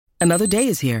Another day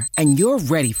is here, and you're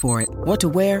ready for it. What to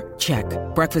wear? Check.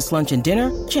 Breakfast, lunch, and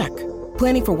dinner? Check.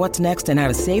 Planning for what's next and how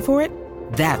to save for it?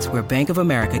 That's where Bank of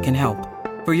America can help.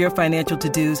 For your financial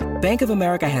to-dos, Bank of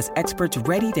America has experts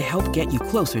ready to help get you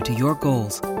closer to your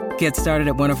goals. Get started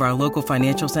at one of our local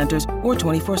financial centers or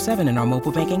 24/7 in our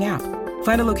mobile banking app.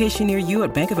 Find a location near you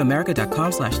at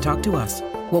bankofamerica.com/talktous.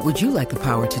 What would you like the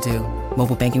power to do?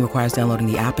 Mobile banking requires downloading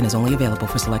the app and is only available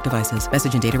for select devices.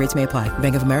 Message and data rates may apply.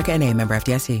 Bank of America N.A., member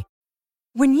FDIC.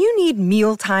 When you need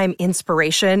mealtime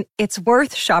inspiration, it's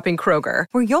worth shopping Kroger,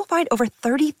 where you'll find over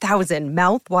 30,000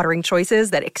 mouth-watering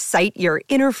choices that excite your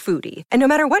inner foodie. And no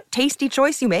matter what tasty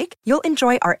choice you make, you'll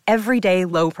enjoy our everyday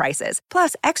low prices,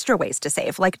 plus extra ways to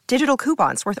save, like digital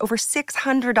coupons worth over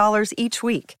 $600 each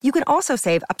week. You can also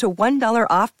save up to $1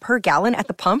 off per gallon at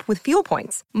the pump with fuel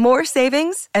points. More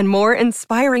savings and more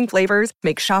inspiring flavors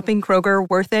make shopping Kroger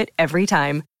worth it every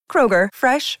time. Kroger,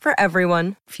 fresh for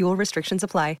everyone. Fuel restrictions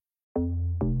apply.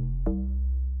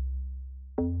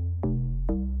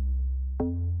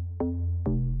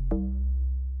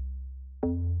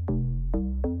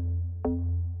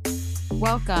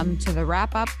 Welcome to the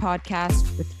Wrap Up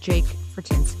Podcast with Jake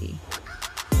Fortinsky.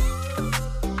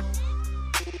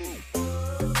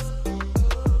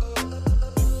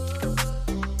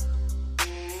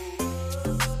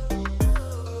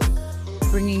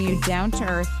 Bringing you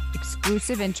down-to-earth,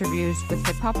 exclusive interviews with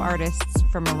hip-hop artists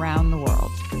from around the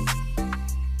world.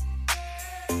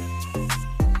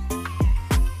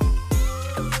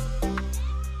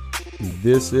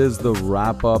 This is the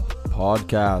Wrap Up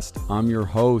Podcast. I'm your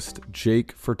host,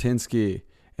 Jake Fortinsky,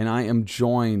 and I am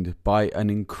joined by an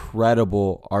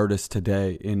incredible artist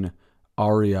today in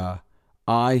Aria.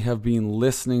 I have been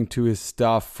listening to his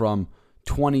stuff from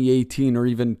 2018 or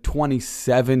even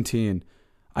 2017.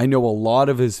 I know a lot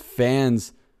of his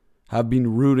fans have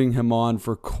been rooting him on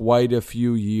for quite a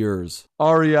few years.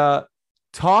 Aria,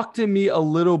 talk to me a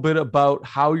little bit about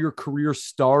how your career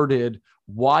started,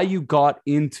 why you got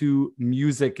into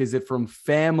music. Is it from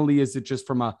family? Is it just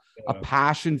from a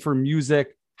passion for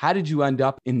music? How did you end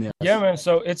up in this? Yeah, man.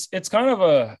 So it's kind of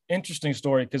a interesting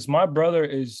story because my brother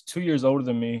is 2 years older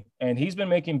than me, and he's been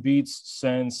making beats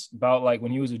since about like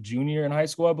when he was a junior in high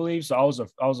school, I believe. So I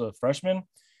was a freshman,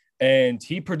 and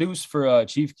he produced for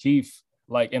Chief Keef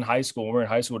like in high school. We were in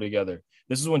high school together.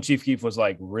 This is when Chief Keef was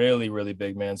like really, really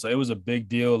big, man. So it was a big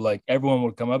deal. Like everyone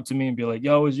would come up to me and be like,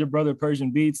 yo, is your brother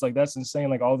Persian Beats? Like, that's insane.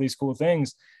 Like all these cool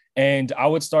things. And I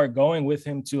would start going with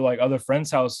him to like other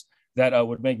friends' house that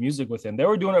would make music with him. They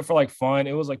were doing it for like fun.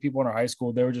 It was like people in our high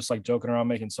school. They were just like joking around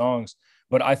making songs.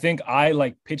 But I think I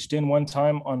like pitched in one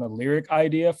time on a lyric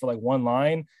idea for like one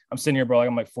line. I'm sitting here, bro, like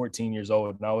I'm like 14 years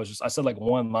old. And I said like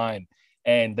one line.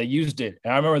 And they used it.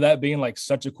 And I remember that being like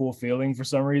such a cool feeling for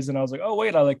some reason. I was like, oh,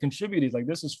 wait, I like contributed. Like,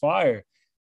 this is fire.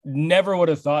 Never would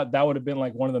have thought that would have been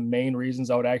like one of the main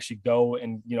reasons I would actually go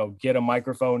and, you know, get a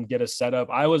microphone, get a setup.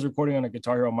 I was recording on a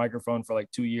Guitar Hero microphone for like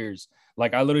 2 years.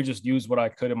 Like I literally just used what I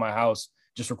could in my house,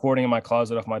 just recording in my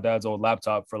closet off my dad's old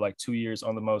laptop for like 2 years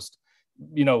on the most,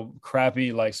 you know,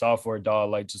 crappy like software DAW,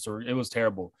 like it was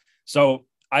terrible. So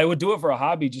I would do it for a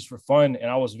hobby, just for fun. And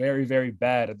I was very, very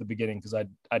bad at the beginning because I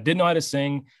didn't know how to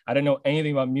sing. I didn't know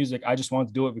anything about music. I just wanted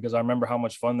to do it because I remember how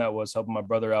much fun that was helping my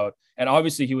brother out. And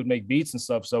obviously he would make beats and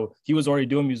stuff. So he was already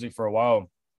doing music for a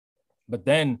while. But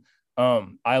then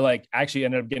I like actually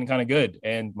ended up getting kind of good.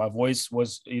 And my voice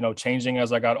was, you know, changing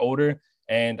as I got older.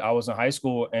 And I was in high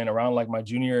school, and around like my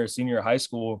junior or senior high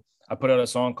school, I put out a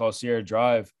song called Sierra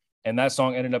Drive. And that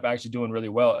song ended up actually doing really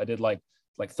well. I did like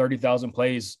 30,000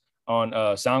 plays on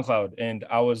SoundCloud. And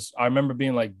I remember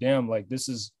being like, damn, like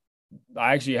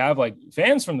I actually have like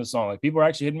fans from the song. Like people are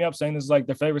actually hitting me up saying this is like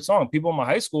their favorite song. People in my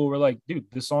high school were like, dude,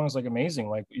 this song is like amazing.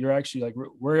 Like you're actually like,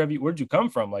 where'd you come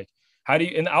from? Like, how do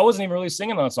you, and I wasn't even really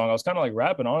singing on that song. I was kind of like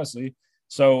rapping, honestly.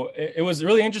 So it was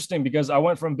really interesting because I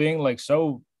went from being like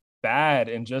so bad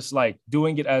and just like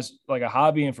doing it as like a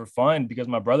hobby and for fun because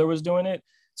my brother was doing it,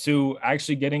 to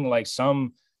actually getting like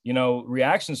some, you know,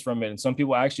 reactions from it. And some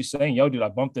people actually saying, yo, dude, I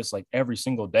bump this like every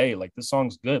single day. Like this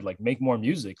song's good. Like make more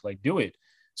music, like do it.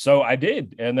 So I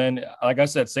did. And then, like I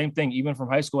said, same thing, even from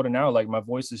high school to now, like my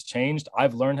voice has changed.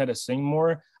 I've learned how to sing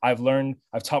more. I've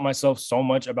taught myself so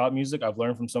much about music. I've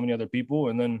learned from so many other people.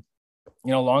 And then, you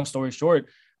know, long story short,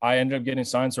 I ended up getting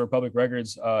signed to Republic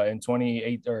Records in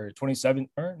 2018. I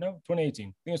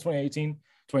think it's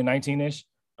 2019-ish.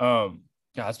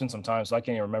 Yeah, it's been some time, so I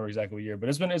can't even remember exactly what year, but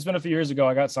it's been a few years ago.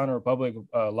 I got signed to Republic,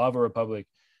 Lava Republic.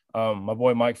 My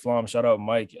boy Mike Flom, shout out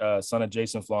Mike, son of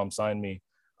Jason Flom, signed me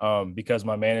because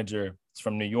my manager is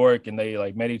from New York, and they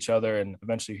like met each other, and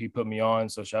eventually he put me on.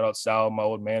 So shout out Sal, my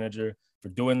old manager, for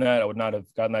doing that. I would not have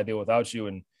gotten that deal without you.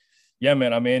 And Yeah,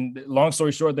 man. I mean, long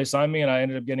story short, they signed me and I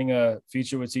ended up getting a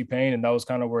feature with T-Pain. And that was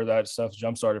kind of where that stuff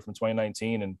jump started from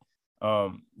 2019. And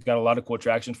got a lot of cool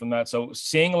traction from that. So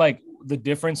seeing like the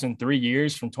difference in 3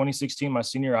 years from 2016, my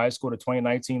senior high school, to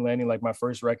 2019, landing like my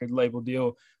first record label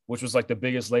deal, which was like the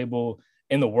biggest label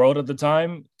in the world at the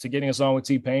time, to getting a song with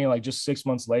T-Pain, like just 6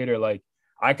 months later, like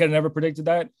I could have never predicted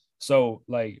that. So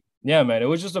like, yeah, man, it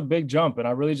was just a big jump. And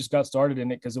I really just got started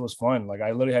in it because it was fun. Like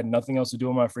I literally had nothing else to do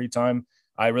in my free time.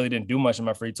 I really didn't do much in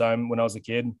my free time when I was a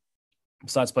kid,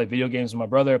 besides play video games with my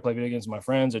brother, play video games with my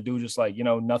friends, or do just like,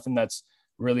 nothing that's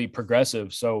really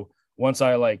progressive. So once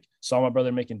I like saw my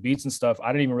brother making beats and stuff,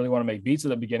 I didn't even really want to make beats at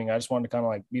the beginning. I just wanted to kind of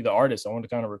like be the artist. I wanted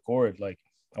to kind of record. Like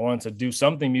I wanted to do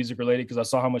something music related because I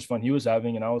saw how much fun he was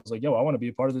having. And I was like, yo, I want to be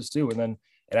a part of this too. And then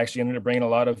it actually ended up bringing a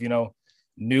lot of,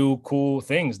 new cool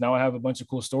things. Now I have a bunch of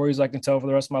cool stories I can tell for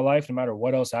the rest of my life. No matter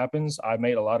what else happens, I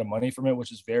made a lot of money from it,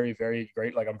 which is very, very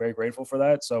great. Like I'm very grateful for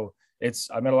that. So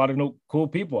I met a lot of cool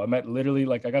people. I met literally,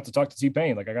 like, I got to talk to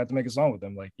T-Pain. Like I got to make a song with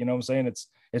him. Like, you know what I'm saying?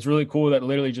 It's really cool that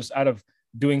literally just out of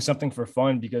doing something for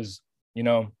fun, because, you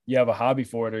have a hobby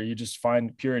for it, or you just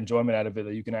find pure enjoyment out of it,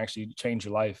 that you can actually change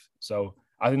your life. So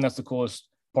I think that's the coolest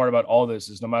part about all this,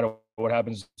 is no matter what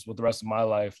happens with the rest of my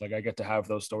life, like I get to have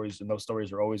those stories, and those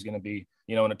stories are always going to be,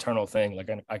 an eternal thing. Like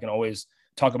I can always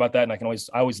talk about that, and I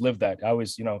always live that. I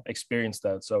always, experience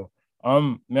that. So,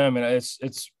 man,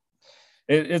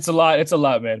 it's a lot. It's a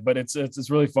lot, man, but it's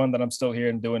really fun that I'm still here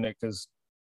and doing it, because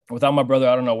without my brother,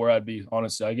 I don't know where I'd be.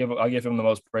 Honestly, I give him the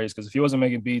most praise, because if he wasn't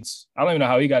making beats, I don't even know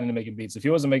how he got into making beats. If he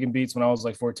wasn't making beats when I was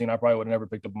like 14, I probably would have never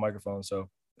picked up a microphone. So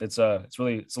it's a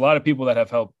lot of people that have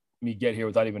helped me get here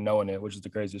without even knowing it, which is the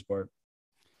craziest part.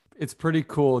 It's pretty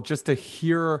cool just to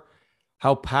hear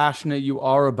how passionate you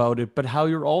are about it, but how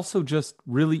you're also just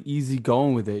really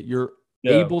easygoing with it. You're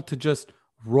able to just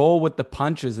roll with the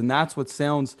punches. And that's what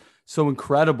sounds so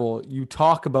incredible. You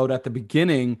talk about at the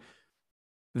beginning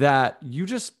that you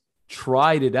just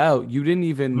tried it out. You didn't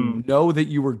even know that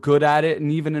you were good at it.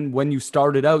 And even when you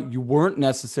started out, you weren't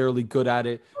necessarily good at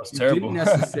it. You terrible. Didn't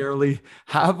necessarily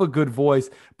have a good voice,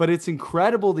 but it's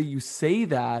incredible that you say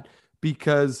that,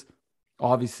 because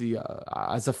obviously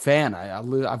as a fan,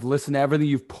 I've listened to everything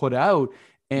you've put out,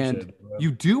 and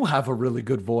you do have a really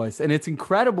good voice. And it's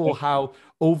incredible how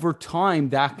over time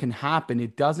that can happen.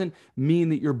 It doesn't mean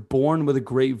that you're born with a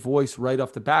great voice right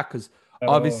off the bat, because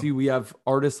obviously we have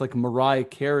artists like Mariah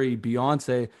Carey,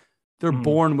 Beyonce. They're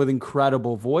born with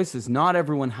incredible voices. Not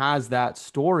everyone has that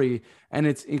story. And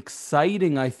it's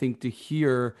exciting, I think, to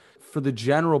hear for the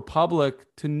general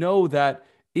public to know that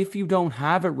if you don't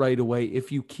have it right away,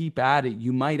 if you keep at it,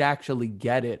 you might actually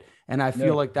get it. And I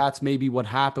feel like that's maybe what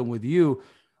happened with you.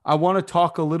 I want to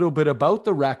talk a little bit about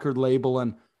the record label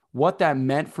and what that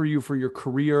meant for you, for your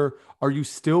career. Are you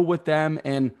still with them?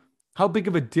 And how big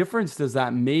of a difference does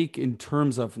that make in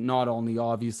terms of not only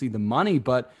obviously the money,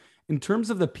 but in terms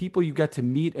of the people you get to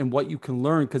meet and what you can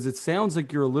learn? Because it sounds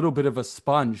like you're a little bit of a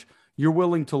sponge. You're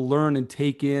willing to learn and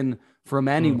take in from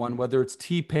anyone, whether it's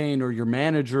T-Pain or your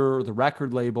manager or the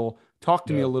record label. Talk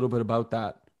to me a little bit about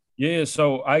that. Yeah,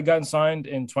 so I got signed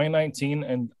in 2019,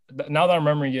 and now that I'm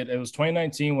remembering it, it was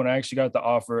 2019 when I actually got the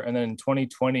offer, and then in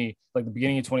 2020, like the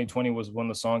beginning of 2020 was when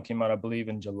the song came out, I believe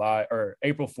in July or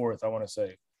April 4th, I want to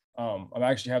say. I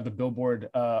actually have the Billboard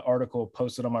article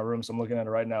posted on my room, so I'm looking at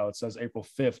it right now. It says April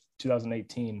 5th,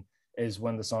 2018 is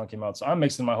when the song came out. So I'm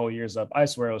mixing my whole years up. I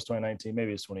swear it was 2019.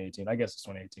 Maybe it's 2018. I guess it's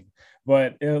 2018.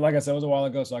 But like I said, it was a while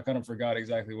ago, so I kind of forgot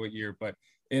exactly what year. But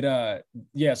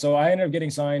so I ended up getting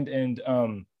signed, and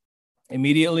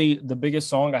immediately the biggest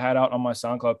song I had out on my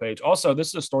SoundCloud page. Also, this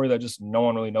is a story that just no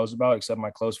one really knows about except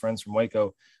my close friends from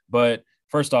Waco. But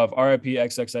first off, RIP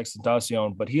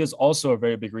XXXTentacion, but he is also a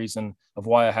very big reason of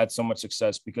why I had so much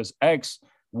success, because X,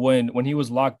 when he was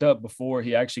locked up before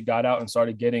he actually got out and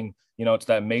started getting, to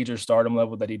that major stardom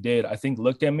level that he did, I think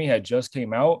Look at Me had just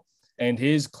came out, and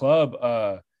his club,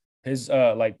 his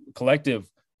collective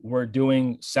were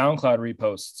doing SoundCloud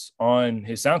reposts on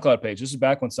his SoundCloud page. This is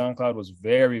back when SoundCloud was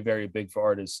very, very big for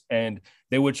artists, and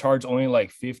they would charge only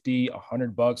like $50,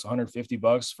 $100,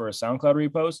 $150 for a SoundCloud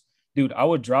repost. Dude, I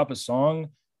would drop a song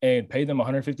and pay them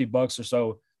 $150 or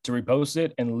so to repost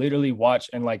it, and literally watch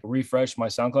and like refresh my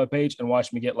SoundCloud page and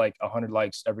watch me get like 100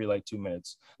 likes every like 2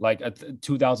 minutes, like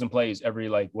 2,000 plays every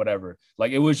like whatever.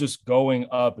 Like it was just going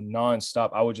up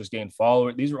nonstop. I would just gain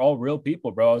followers. These were all real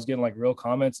people, bro. I was getting like real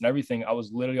comments and everything. I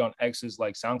was literally on X's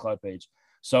like SoundCloud page.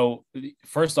 So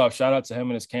first off, shout out to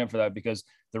him and his camp for that, because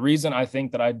the reason I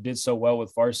think that I did so well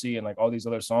with Farsi and like all these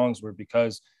other songs were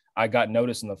because I got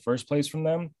noticed in the first place from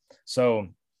them. So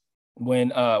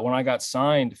when I got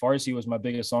signed, Farsi was my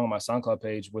biggest song on my SoundCloud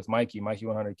page with Mikey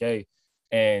 100K.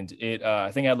 and it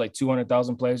I think it had like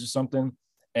 200,000 plays or something.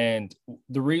 And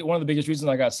one of the biggest reasons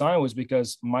I got signed was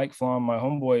because Mike Flom, my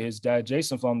homeboy, his dad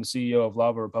Jason Flom, the CEO of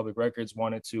Lava Republic Records,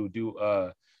 wanted to do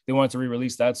they wanted to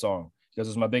re-release that song because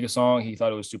it was my biggest song. He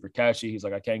thought it was super catchy. He's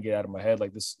like, I can't get it out of my head,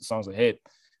 like this song's a hit.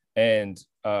 And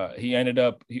we ended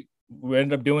up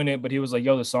doing it, but he was like,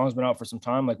 yo, the song's been out for some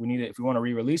time, like we need it. If we want to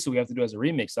re-release it, we have to do it as a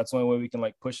remix. That's the only way we can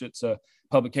like push it to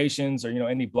publications or, you know,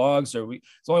 any blogs, or it's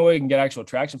the only way we can get actual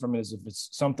traction from it is if it's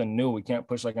something new. We can't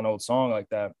push like an old song like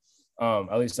that.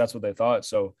 At least that's what they thought.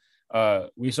 So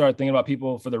we started thinking about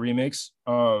people for the remix.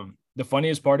 The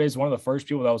funniest part is one of the first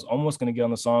people that was almost going to get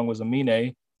on the song was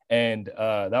Amine. And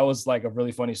that was like a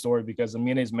really funny story because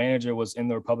Amine's manager was in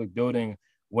the Republic building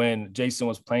when Jason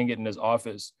was playing it in his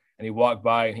office, and he walked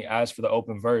by and he asked for the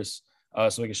open verse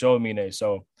so he could show Amine.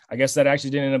 So I guess that actually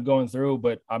didn't end up going through,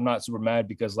 but I'm not super mad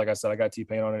because, like I said, I got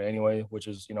T-Pain on it anyway, which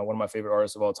is, you know, one of my favorite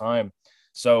artists of all time.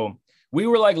 So we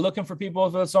were like looking for people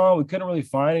for the song. We couldn't really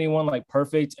find anyone like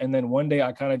perfect. And then one day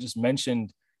I kind of just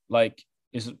mentioned like,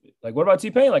 what about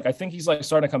T-Pain? Like, I think he's like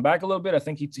starting to come back a little bit. I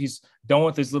think he's done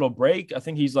with his little break. I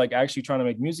think he's like actually trying to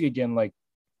make music again. Like,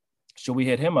 should we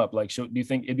hit him up? Like, do you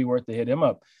think it'd be worth to hit him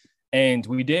up? And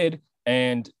we did.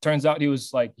 And turns out he was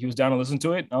down to listen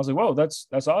to it. And I was like, whoa, that's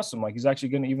awesome. Like, he's actually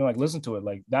going to even like listen to it.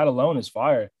 Like, that alone is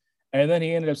fire. And then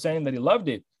he ended up saying that he loved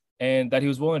it and that he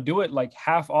was willing to do it like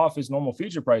half off his normal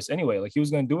feature price anyway. Like, he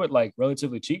was going to do it like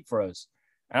relatively cheap for us.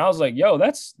 And I was like, yo,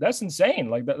 that's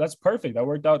insane. Like, that's perfect. That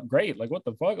worked out great. Like, what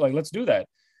the fuck? Like, let's do that.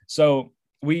 So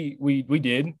we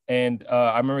did. And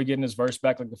I remember getting his verse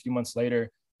back like a few months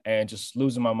later and just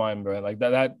losing my mind, bro. Like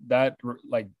that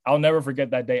like, I'll never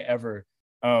forget that day ever.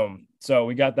 So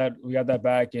we got that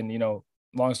back, and, you know,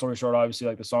 long story short, obviously,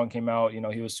 like, the song came out, you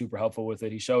know, he was super helpful with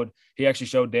it. He actually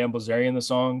showed Dan Bilzerian the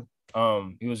song.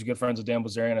 He was good friends with Dan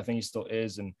Bilzerian. I think he still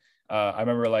is. And, I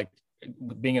remember like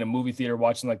being in a movie theater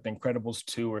watching like The Incredibles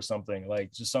 2 or something,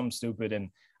 like just something stupid.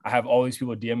 And I have all these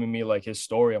people DMing me like his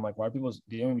story. I'm like, why are people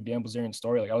DMing me Dan Bilzerian's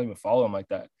story? Like, I don't even follow him like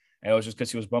that. And it was just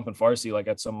because he was bumping Farsi, like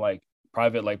at some like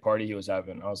private like party he was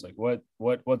having. I was like,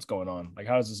 what's going on? Like,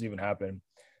 how does this even happen?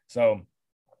 So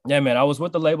yeah, man, I was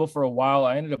with the label for a while.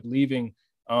 I ended up leaving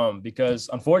because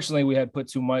unfortunately we had put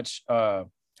too much. I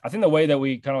think the way that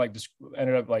we kind of like just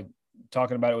ended up like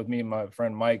talking about it with me and my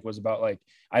friend Mike was about like,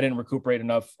 I didn't recuperate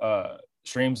enough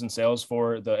streams and sales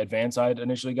for the advance I'd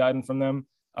initially gotten from them.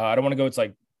 I don't want to go, it's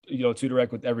like, you know, too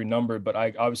direct with every number, but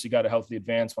I obviously got a healthy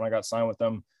advance when I got signed with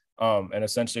them. And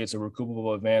essentially it's a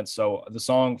recoupable advance. So the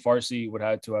song Farsi would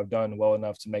have to have done well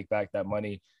enough to make back that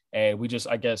money. And we just,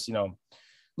 I guess, you know,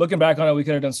 looking back on it, we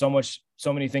could have done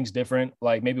so many things different.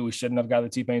 Like, maybe we shouldn't have got the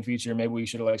T-Pain feature. Maybe we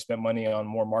should have like spent money on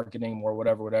more marketing, more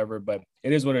whatever. But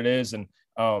it is what it is. And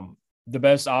the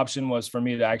best option was for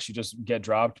me to actually just get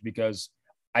dropped, because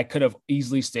I could have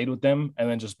easily stayed with them and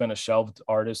then just been a shelved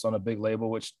artist on a big label,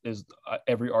 which is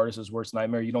every artist's worst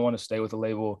nightmare. You don't want to stay with a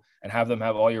label and have them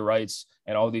have all your rights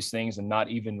and all these things and not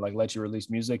even like let you release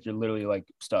music. You're literally like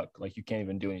stuck. Like, you can't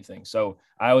even do anything. So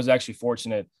I was actually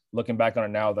fortunate, looking back on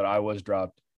it now, that I was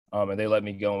dropped. And they let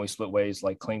me go and we split ways,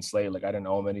 like clean slate. Like, I didn't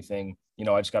owe them anything. You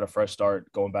know, I just got a fresh start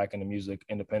going back into music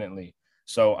independently.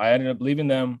 So I ended up leaving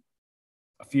them.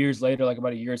 A few years later, like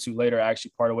about a year or two later, I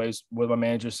actually parted ways with my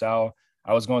manager, Sal.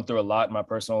 I was going through a lot in my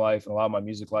personal life and a lot of my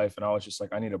music life. And I was just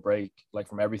like, I need a break, like,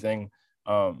 from everything.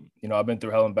 You know, I've been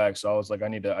through hell and back. So I was like, I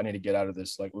need to get out of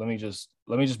this. Like, let me just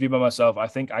be by myself. I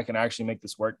think I can actually make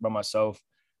this work by myself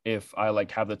if I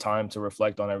like have the time to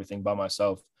reflect on everything by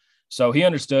myself. So he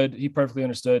understood. He perfectly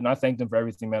understood. And I thanked him for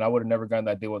everything, man. I would have never gotten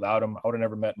that deal without him. I would have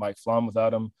never met Mike Flom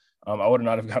without him. I would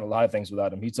not have gotten a lot of things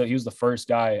without him. He was the first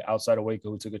guy outside of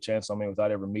Waco who took a chance on me without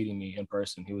ever meeting me in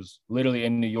person. He was literally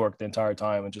in New York the entire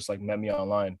time and just like met me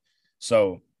online.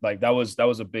 So like that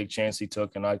was a big chance he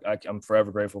took. And I'm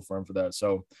forever grateful for him for that.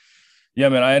 So yeah,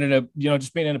 man, I ended up, you know,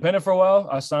 just being independent for a while.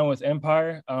 I signed with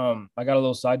Empire. I got a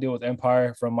little side deal with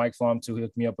Empire from Mike Flom too. He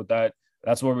hooked me up with that.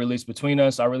 That's what released between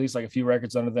us. I released like a few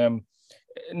records under them.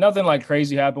 Nothing like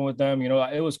crazy happened with them. You know,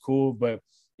 it was cool, but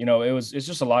you know, it's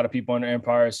just a lot of people under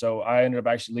Empire. So I ended up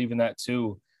actually leaving that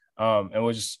too. And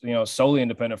was just, you know, solely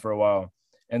independent for a while.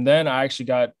 And then I actually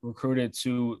got recruited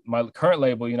to my current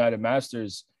label, United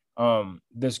Masters.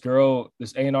 This girl,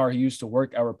 this A&R who used to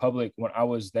work at Republic when I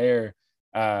was there,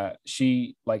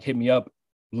 she like hit me up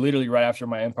literally right after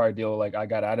my Empire deal. Like, I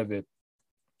got out of it.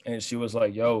 And she was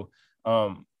like, yo,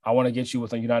 I want to get you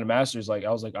with a United Masters. Like,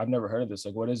 I was like, I've never heard of this.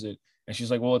 Like, what is it? And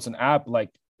she's like, well, it's an app. Like,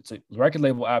 it's a record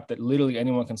label app that literally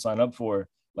anyone can sign up for.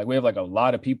 Like, we have like a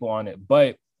lot of people on it,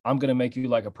 but I'm going to make you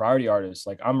like a priority artist.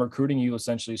 Like, I'm recruiting you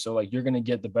essentially. So like, you're going to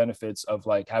get the benefits of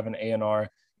like having A&R,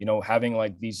 you know, having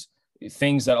like these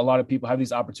things that a lot of people have,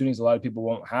 these opportunities a lot of people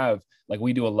won't have. Like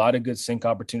we do a lot of good sync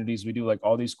opportunities. We do like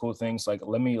all these cool things. Like,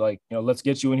 let me like, let's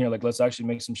get you in here. Like, let's actually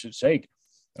make some shit shake.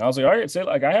 And I was like, all right, say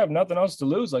like, I have nothing else to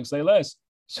lose. Like, say less.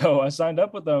 So I signed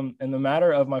up with them. In the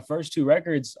matter of my first 2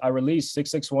 records, I released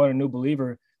 661 and New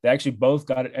Believer. They actually both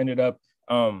ended up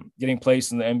getting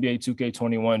placed in the NBA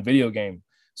 2K21 video game.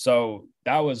 So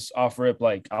that was off rip.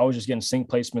 Like I was just getting sync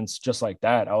placements just like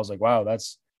that. I was like, wow,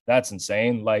 that's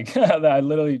insane. Like I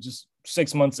literally just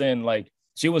 6 months in, like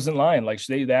she wasn't lying. Like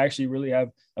they actually really have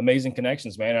amazing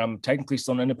connections, man. And I'm technically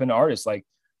still an independent artist. Like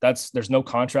there's no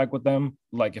contract with them.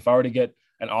 Like if I were to get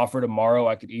an offer tomorrow,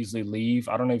 I could easily leave.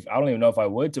 I don't even know if I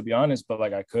would, to be honest, but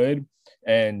like I could.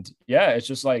 And yeah, it's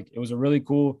just like, it's a really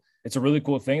cool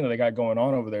thing that they got going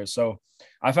on over there. So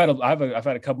I've had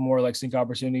a couple more like sync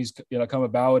opportunities, come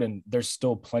about, and there's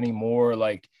still plenty more.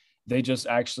 Like they just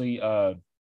actually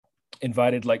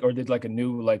invited or did like a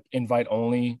new like invite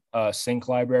only sync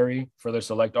library for their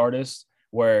select artists,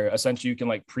 where essentially you can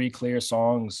like pre-clear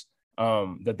songs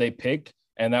that they pick,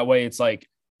 and that way it's like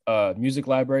a music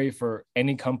library for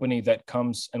any company that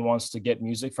comes and wants to get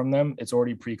music from them. It's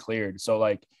already pre-cleared. So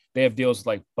like they have deals with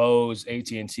like Bose,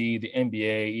 AT&T, the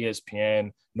NBA,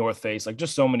 ESPN, North Face, like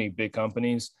just so many big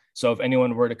companies. So if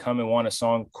anyone were to come and want a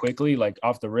song quickly, like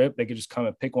off the rip, they could just come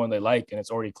and pick one they like, and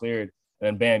it's already cleared. And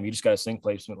then bam, you just got a sync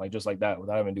placement like just like that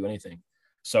without having to do anything.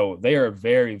 So they are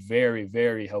very, very,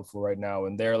 very helpful right now.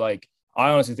 And they're like,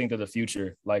 I honestly think they're the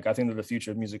future. Like I think they're the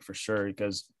future of music for sure,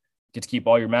 because you get to keep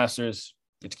all your masters,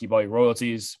 you get to keep all your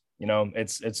royalties. You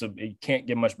can't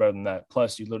get much better than that.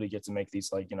 Plus you literally get to make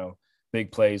these like, big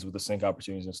plays with the sync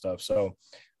opportunities and stuff. So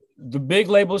the big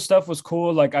label stuff was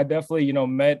cool. Like I definitely,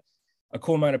 met a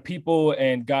cool amount of people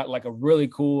and got like a really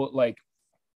cool, like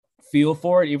feel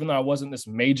for it. Even though I wasn't this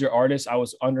major artist, I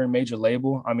was under a major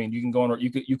label. I mean, you can go on,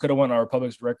 you could have went on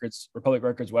Republic Records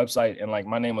website, and like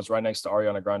my name was right next to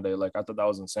Ariana Grande. Like I thought that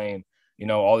was insane.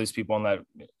 All these people on that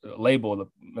label,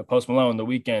 the Post Malone, The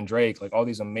Weeknd, Drake, like all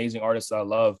these amazing artists that I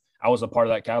love. I was a part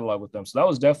of that catalog with them. So that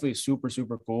was definitely super,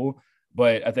 super cool.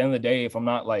 But at the end of the day, if I'm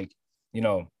not like,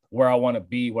 where I want to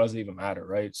be, what does it even matter,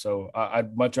 right? So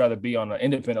I'd much rather be on an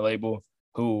independent label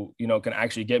who, can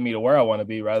actually get me to where I want to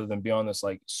be, rather than be on this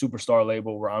like superstar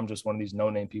label where I'm just one of these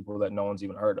no-name people that no one's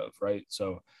even heard of, right?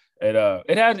 So it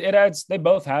adds, they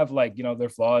both have like, their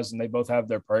flaws, and they both have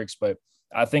their perks. But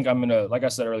I think like I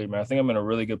said earlier, man, I think I'm in a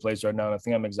really good place right now. And I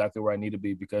think I'm exactly where I need to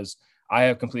be, because I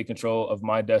have complete control of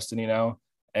my destiny now,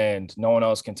 and no one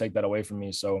else can take that away from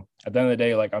me. So at the end of the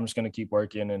day, like I'm just going to keep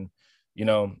working, and,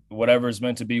 whatever is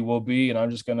meant to be will be. And I'm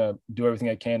just going to do everything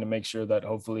I can to make sure that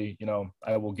hopefully,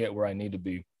 I will get where I need to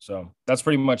be. So that's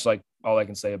pretty much like all I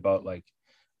can say about like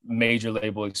major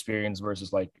label experience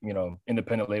versus like,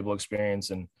 independent label experience,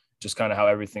 and just kind of how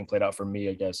everything played out for me,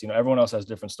 I guess. Everyone else has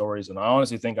different stories. And I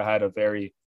honestly think I had a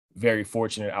very, very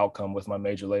fortunate outcome with my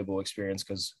major label experience,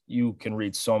 because you can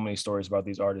read so many stories about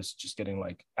these artists just getting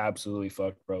like absolutely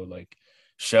fucked, bro. Like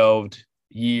shelved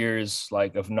years,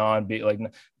 like of like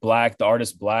Black, the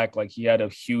artist Black, like he had a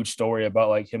huge story about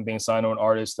like him being signed to an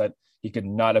artist that he could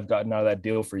not have gotten out of that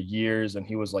deal for years. And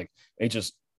he was like, it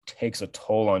just takes a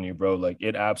toll on you, bro. Like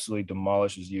it absolutely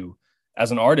demolishes you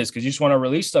as an artist, because you just want to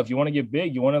release stuff. You want to get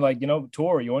big. You want to like,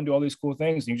 tour. You want to do all these cool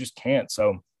things, and you just can't.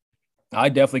 So I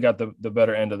definitely got the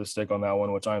better end of the stick on that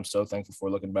one, which I'm so thankful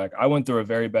for looking back. I went through a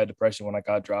very bad depression when I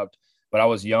got dropped, but I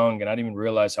was young and I didn't even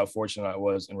realize how fortunate I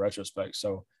was in retrospect.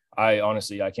 So I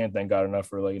honestly, I can't thank God enough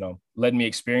for like, letting me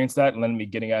experience that and letting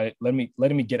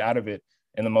me get out of it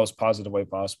in the most positive way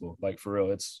possible. Like for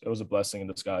real, it was a blessing in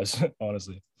disguise,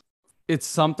 honestly. It's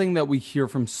something that we hear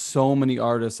from so many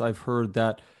artists. I've heard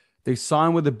that they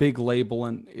sign with a big label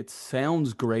and it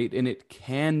sounds great and it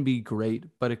can be great,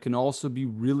 but it can also be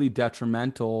really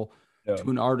detrimental to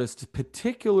an artist,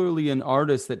 particularly an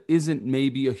artist that isn't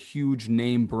maybe a huge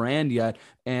name brand yet.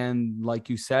 And like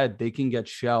you said, they can get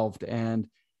shelved, and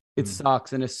it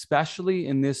sucks. And especially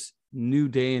in this new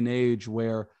day and age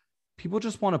where people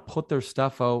just want to put their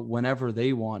stuff out whenever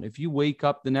they want. If you wake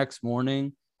up the next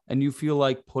morning and you feel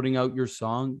like putting out your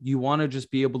song, you want to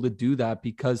just be able to do that,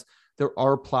 because there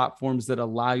are platforms that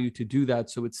allow you to do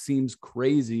that. So it seems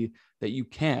crazy that you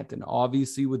can't. And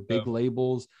obviously with big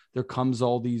labels, there comes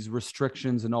all these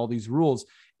restrictions and all these rules.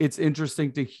 It's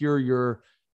interesting to hear your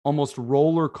almost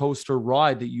roller coaster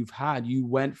ride that you've had. You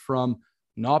went from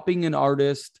not being an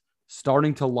artist,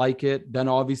 starting to like it. Then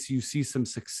obviously you see some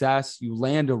success, you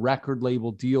land a record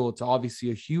label deal. It's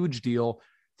obviously a huge deal.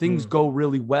 Things go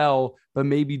really well, but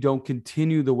maybe don't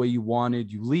continue the way you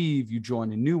wanted. You leave, you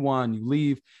join a new one, you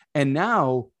leave. And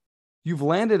now you've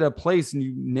landed a place and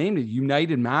you named it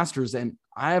United Masters. And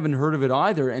I haven't heard of it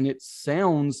either. And it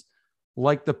sounds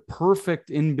like the perfect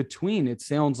in between. It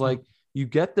sounds like you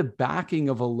get the backing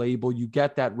of a label, you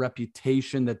get that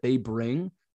reputation that they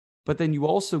bring, but then you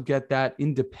also get that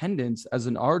independence as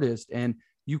an artist, and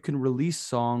you can release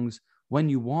songs when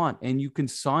you want, and you can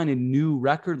sign a new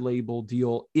record label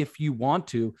deal if you want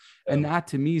to. And that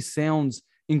to me sounds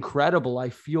incredible. I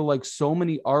feel like so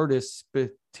many artists,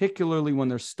 particularly when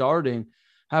they're starting,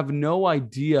 have no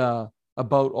idea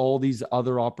about all these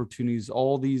other opportunities,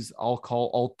 all these I'll call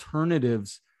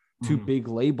alternatives to big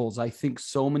labels. I think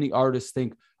so many artists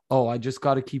think, oh, I just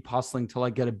got to keep hustling till I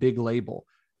get a big label.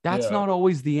 That's not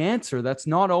always the answer. That's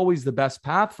not always the best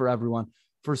path for everyone.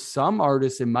 For some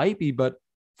artists, it might be, but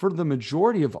for the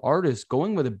majority of artists,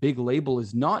 going with a big label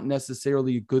is not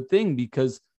necessarily a good thing,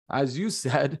 because as you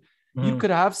said, you could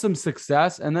have some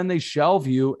success and then they shelve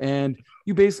you and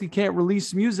you basically can't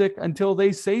release music until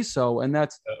they say so. And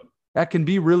that can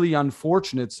be really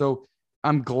unfortunate. So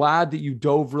I'm glad that you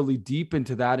dove really deep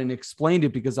into that and explained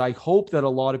it, because I hope that a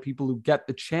lot of people who get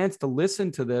the chance to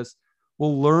listen to this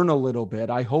will learn a little bit.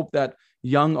 I hope that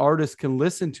young artists can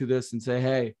listen to this and say,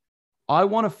 hey, I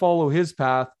want to follow his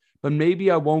path, but maybe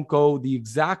I won't go the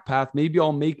exact path. Maybe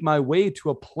I'll make my way to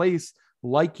a place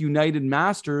like United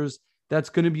Masters that's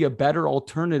going to be a better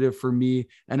alternative for me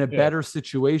and a better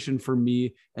situation for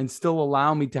me, and still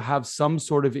allow me to have some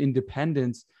sort of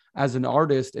independence as an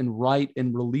artist and write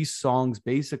and release songs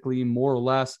basically more or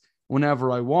less whenever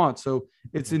I want. So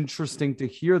it's interesting to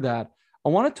hear that. I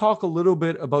want to talk a little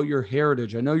bit about your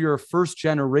heritage. I know you're a first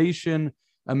generation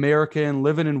American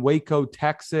living in Waco,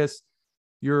 Texas.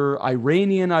 You're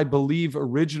Iranian, I believe,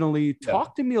 originally.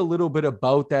 Talk to me a little bit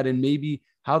about that, and maybe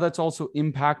how that's also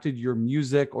impacted your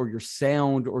music or your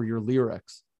sound or your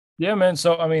lyrics. Yeah, man.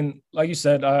 So, I mean, like you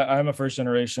said, I'm a first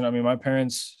generation. I mean, my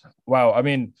parents, wow. I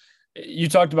mean, you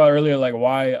talked about earlier, like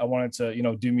why I wanted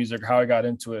to, do music, how I got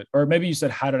into it, or maybe you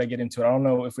said, how did I get into it? I don't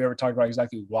know if we ever talked about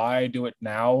exactly why I do it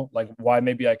now, like why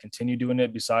maybe I continue doing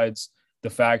it, besides the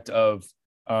fact of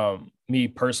me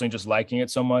personally just liking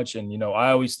it so much. And,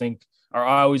 I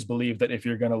always believe that if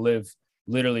you're going to live,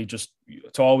 literally just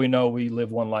to all we know, we live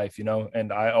one life,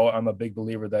 and I'm a big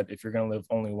believer that if you're going to live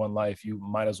only one life, you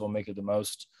might as well make it the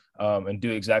most, and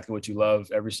do exactly what you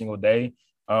love every single day.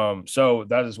 So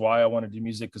that is why I want to do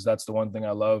music, because that's the one thing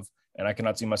I love, and I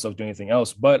cannot see myself doing anything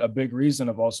else. But a big reason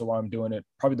of also why I'm doing it,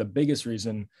 probably the biggest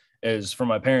reason, is for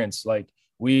my parents. Like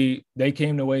they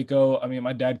came to Waco. I mean,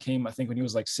 my dad came, I think when he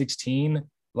was like 16,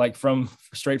 like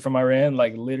straight from Iran,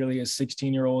 like literally a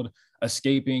 16-year-old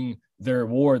escaping their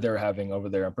war they're having over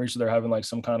there. I'm pretty sure they're having like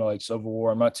some kind of like civil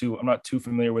war. I'm not too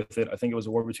familiar with it. I think it was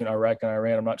a war between Iraq and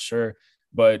Iran. I'm not sure.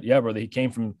 But yeah, brother, he came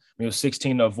from when he was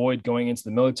 16 to avoid going into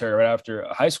the military right after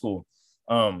high school.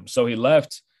 So he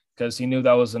left because he knew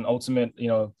that was an ultimate,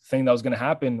 thing that was going to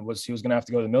happen, was he was going to have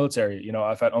to go to the military.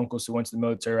 I've had uncles who went to the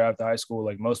military after high school,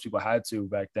 like most people had to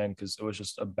back then, because it was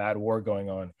just a bad war going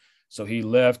on. So he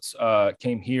left,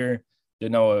 came here,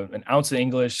 didn't know an ounce of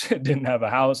English, didn't have a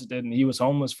house, he was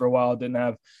homeless for a while, didn't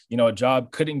have, a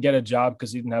job, couldn't get a job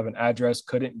because he didn't have an address,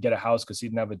 couldn't get a house because he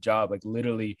didn't have a job, like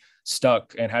literally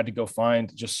stuck, and had to go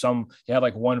find he had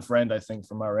like one friend, I think,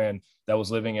 from Iran that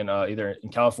was living in either in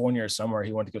California or somewhere.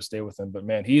 He wanted to go stay with him. But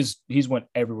man, he's went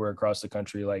everywhere across the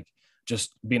country, like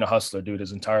just being a hustler, dude,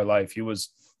 his entire life. He was,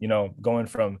 going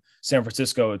from San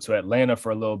Francisco to Atlanta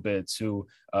for a little bit, to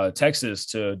Texas,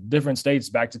 to different states,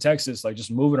 back to Texas, like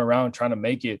just moving around, trying to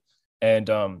make it. And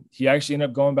he actually ended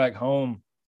up going back home,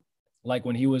 like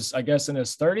when he was, I guess, in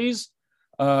his 30s,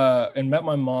 and met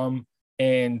my mom,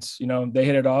 and, they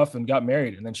hit it off and got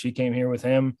married. And then she came here with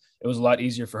him. It was a lot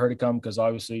easier for her to come because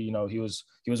obviously, he was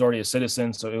already a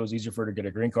citizen. So it was easier for her to get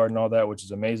a green card and all that, which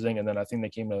is amazing. And then I think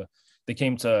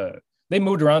they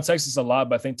moved around Texas a lot,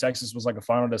 but I think Texas was like a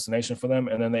final destination for them.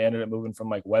 And then they ended up moving from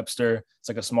like Webster. It's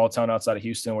like a small town outside of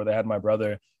Houston where they had my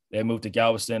brother. They moved to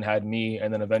Galveston, had me.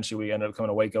 And then eventually we ended up coming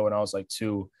to Waco when I was like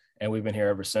 2. And we've been here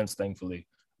ever since, thankfully.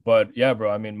 But yeah,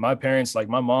 bro, I mean, my parents, like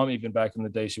my mom, even back in the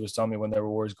day, she was telling me when there were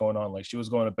wars going on, like she was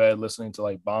going to bed listening to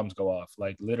like bombs go off,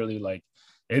 like literally, like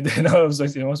it was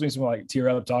like, it must be some like tear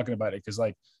up talking about it. Cause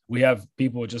like we have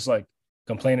people just like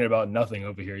complaining about nothing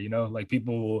over here, like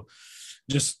people will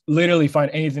just literally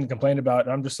find anything to complain about.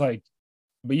 And I'm just like,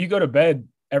 but you go to bed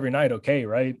every night. Okay.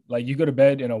 Right. Like you go to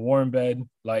bed in a warm bed,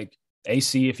 like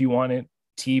AC if you want it,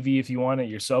 TV if you want it,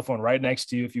 your cell phone right next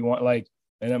to you if you want, like.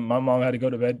 And then my mom had to go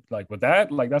to bed like with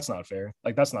that. Like, that's not fair.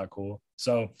 Like, that's not cool.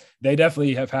 So they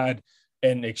definitely have had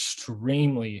an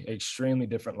extremely, extremely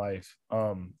different life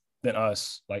than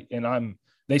us. Like, and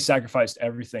they sacrificed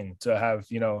everything to have,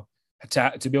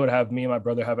 to be able to have me and my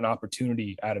brother have an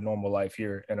opportunity at a normal life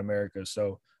here in America.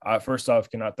 So I, first off,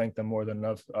 cannot thank them more than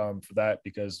enough for that,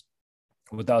 because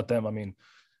without them, I mean,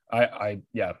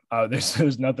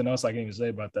 there's nothing else I can even say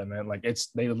about that, man. Like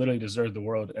they literally deserve the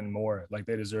world and more. Like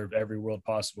they deserve every world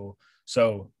possible.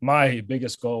 So my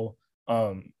biggest goal,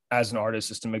 as an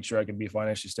artist, is to make sure I can be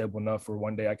financially stable enough for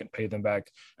one day I can pay them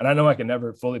back. And I know I can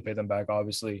never fully pay them back.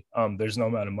 Obviously, there's no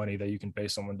amount of money that you can pay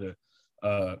someone to,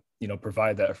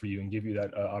 provide that for you and give you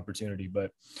that opportunity.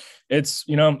 But it's,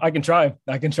 I can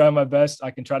try my best.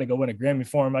 I can try to go win a Grammy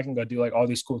for them. I can go do like all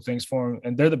these cool things for them.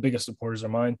 And they're the biggest supporters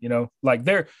of mine, like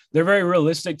they're very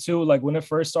realistic too. Like when I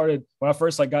first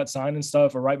like got signed and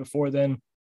stuff, or right before then,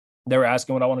 they were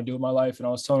asking what I want to do with my life. And I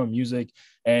was telling them music,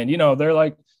 and, they're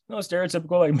like,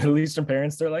 stereotypical like Middle Eastern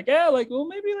parents. They're like, yeah, like, well,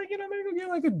 maybe like, maybe go get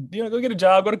like go get a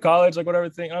job, go to college, like whatever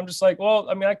thing. And I'm just like, well,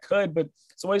 I mean, I could, but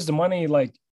it's a waste of money.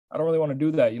 Like, I don't really want to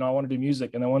do that. I want to do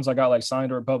music. And then once I got like signed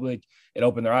to Republic, it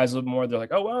opened their eyes a little more. They're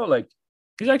like, oh, wow, like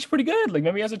he's actually pretty good. Like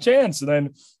maybe he has a chance. And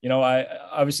then, I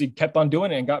obviously kept on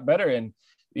doing it and got better. And,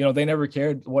 they never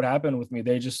cared what happened with me.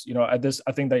 They just, I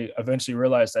think they eventually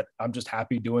realized that I'm just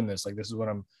happy doing this. Like, this is what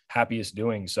I'm happiest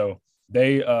doing. So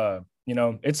they,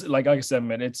 it's like I said,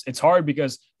 man, it's hard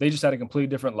because they just had a completely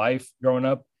different life growing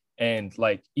up, and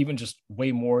like, even just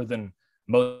way more than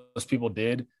most people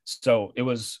did. So it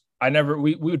was,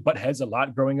 we would butt heads a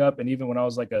lot growing up. And even when I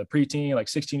was like a preteen, like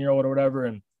 16-year-old or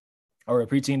whatever, or a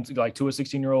preteen, like to a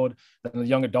 16-year-old, then a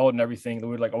young adult and everything, they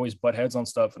would like always butt heads on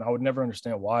stuff. And I would never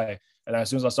understand why. And as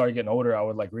soon as I started getting older, I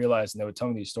would like realize, and they would tell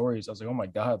me these stories. I was like, oh my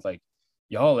God, like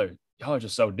y'all are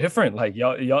just so different. Like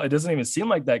y'all, it doesn't even seem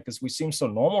like that because we seem so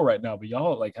normal right now, but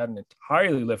y'all like had an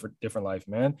entirely different life,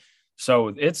 man.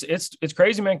 So it's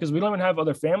crazy, man, because we don't even have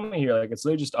other family here. Like it's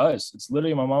literally just us. It's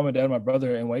literally my mom and dad, my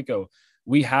brother in Waco.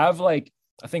 We have like,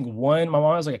 I think my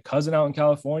mom has like a cousin out in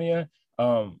California,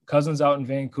 cousins out in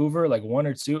Vancouver, like one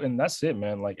or two, and that's it,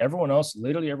 man. Like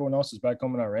literally everyone else is back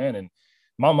home in Iran. And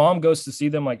my mom goes to see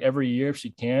them like every year if she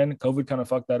can. COVID kind of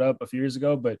fucked that up a few years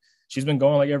ago, but she's been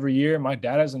going like every year. My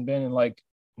dad hasn't been in like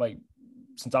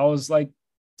since I was like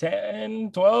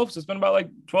 10, 12. So it's been about like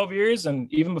 12 years.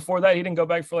 And even before that, he didn't go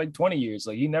back for like 20 years.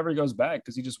 Like he never goes back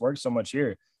because he just works so much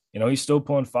here. He's still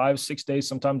pulling 5-6 days,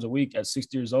 sometimes a week at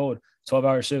 60 years old,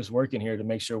 12-hour shifts working here to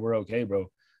make sure we're okay, bro.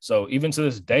 So even to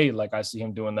this day, like I see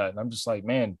him doing that. And I'm just like,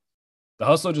 man, the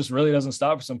hustle just really doesn't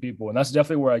stop for some people. And that's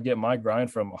definitely where I get my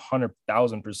grind from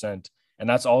 100,000%. And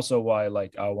that's also why,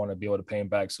 like, I want to be able to pay him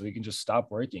back so he can just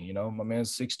stop working. My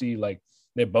man's 60, like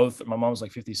my mom's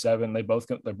like 57.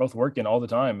 They're both working all the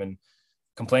time and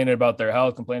complaining about their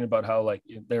health, complaining about how like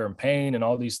they're in pain and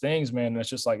all these things, man. And it's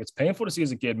just like, it's painful to see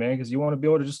as a kid, man, because you want to be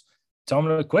able to just tell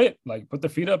them to quit, like put their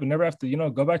feet up and never have to,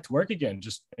 go back to work again.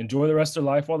 Just enjoy the rest of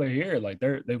their life while they're here. Like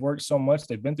they've worked so much,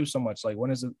 they've been through so much. Like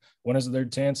when is it their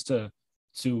chance to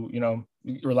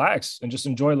relax and just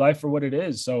enjoy life for what it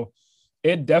is? So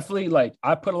it definitely, like,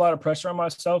 I put a lot of pressure on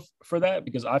myself for that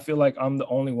because I feel like I'm the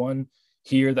only one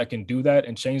here that can do that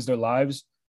and change their lives,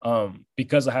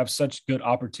 because I have such good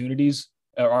opportunities,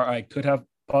 or I could have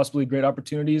possibly great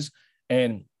opportunities.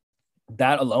 And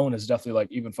that alone is definitely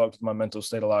like even fucked with my mental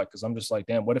state a lot. Cause I'm just like,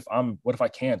 damn, what if I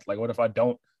can't, like, what if I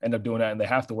don't end up doing that and they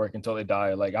have to work until they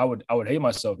die? Like I would hate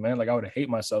myself, man. Like I would hate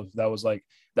myself if that was like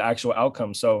the actual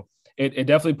outcome. So it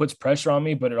definitely puts pressure on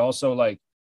me, but it also, like,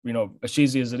 as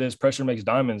cheesy as it is, pressure makes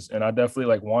diamonds. And I definitely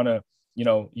like want to,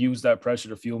 use that pressure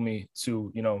to fuel me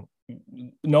to,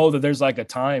 know that there's like a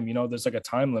time, there's like a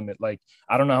time limit. Like,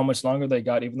 I don't know how much longer they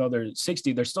got, even though they're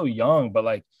 60, they're still young, but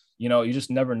like, you just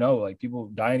never know. Like people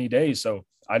die any day. So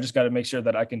I just got to make sure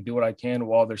that I can do what I can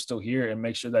while they're still here and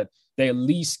make sure that they at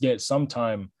least get some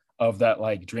time of that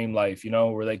like dream life,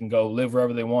 where they can go live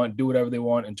wherever they want, do whatever they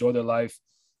want, enjoy their life.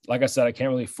 Like I said, I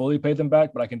can't really fully pay them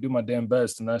back, but I can do my damn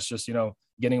best. And that's just,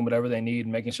 getting whatever they need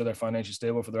and making sure they're financially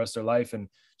stable for the rest of their life and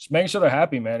just making sure they're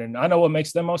happy, man. And I know what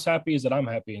makes them most happy is that I'm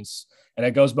happy. And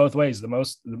it goes both ways. The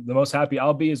most happy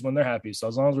I'll be is when they're happy. So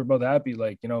as long as we're both happy,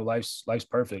 like, life's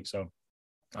perfect. So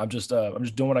I'm just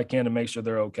doing what I can to make sure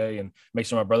they're okay and make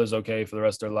sure my brother's okay for the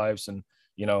rest of their lives. And,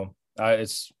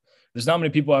 there's not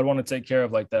many people I'd want to take care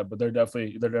of like that, but they're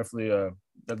definitely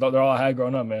they're all I had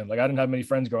growing up, man. Like I didn't have many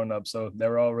friends growing up, so they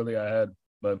were all really I had.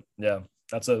 But yeah,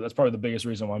 that's probably the biggest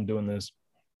reason why I'm doing this.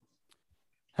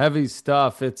 Heavy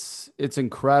stuff. It's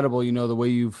incredible, the way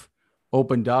you've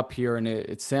opened up here, and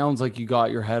it sounds like you got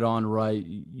your head on right.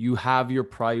 You have your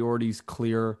priorities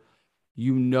clear.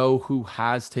 Who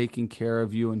has taken care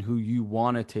of you and who you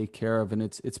want to take care of, and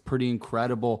it's pretty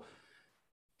incredible.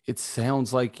 It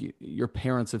sounds like your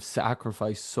parents have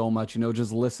sacrificed so much.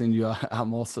 Just listening to you,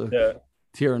 I'm also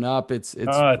tearing up. It's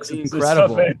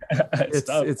incredible. It's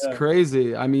tough, it's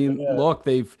crazy. I mean, look,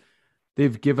 they've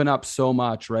they've given up so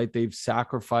much, right? They've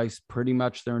sacrificed pretty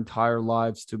much their entire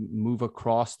lives to move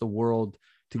across the world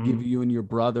to give you and your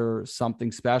brother something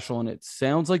special. And it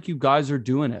sounds like you guys are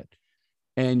doing it,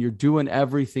 and you're doing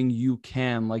everything you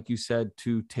can, like you said,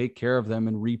 to take care of them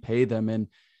and repay them. And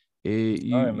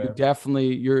you're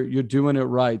definitely, you're doing it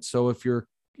right. So if you're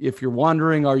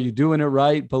wondering, are you doing it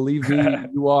right? Believe me,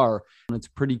 you are. And it's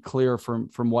pretty clear from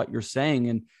what you're saying.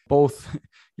 And both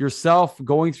yourself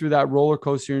going through that roller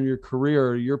coaster in your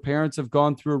career, your parents have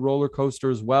gone through a roller coaster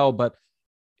as well, but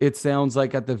it sounds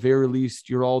like at the very least,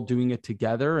 you're all doing it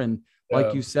together. And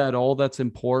like you said, all that's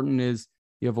important is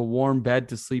you have a warm bed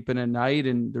to sleep in at night,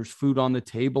 and there's food on the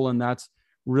table. And that's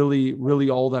really,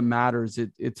 really all that matters.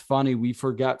 It's funny. We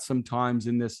forget sometimes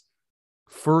in this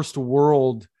first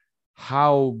world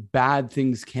how bad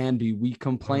things can be. We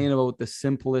complain about the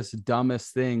simplest,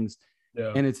 dumbest things.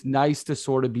 Yeah. And it's nice to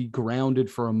sort of be grounded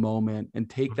for a moment and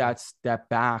take that step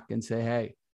back and say,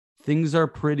 hey, things are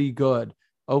pretty good.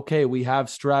 Okay, we have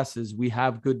stresses, we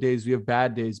have good days, we have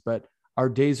bad days, but our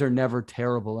days are never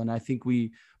terrible. And I think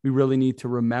we really need to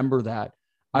remember that.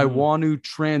 I want to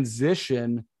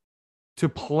transition to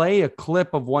play a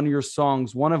clip of one of your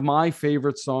songs, one of my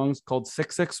favorite songs called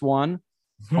 661.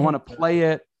 I want to play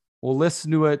it. We'll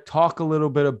listen to it, talk a little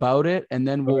bit about it, and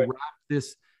then we'll wrap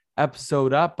this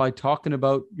episode up by talking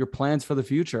about your plans for the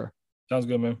future. Sounds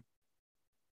good, man.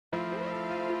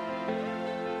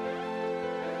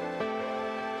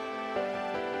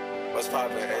 What's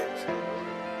poppin', Ames?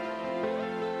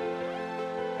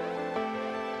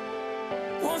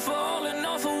 One for all and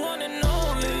all for one and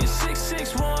only.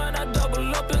 661, I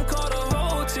double up and call the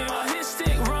whole team. I hit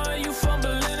stick run, you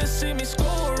fumbling and see me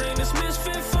scoring. This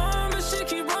misfit fun, but she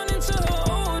keep running to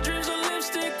her old dreams. A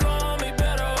lipstick on me,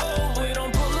 better hope we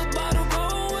don't pull up by the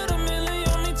road with a million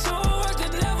on me too. I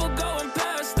could never go and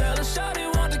pass that. A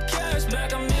shawty want the cash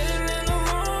back. I'm hitting in the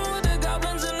room with the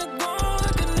goblins in the gold.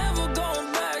 I could never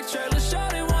go back. Trailer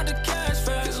shawty want the cash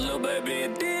fast. This little baby a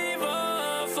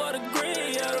diva for the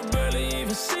green. Yeah, I barely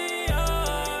even see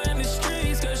her in the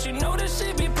streets, cause she know that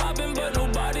she be popping, but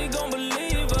nobody gon'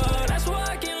 believe her. That's why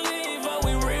I can't leave her.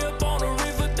 We re-up on the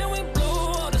river, then we blew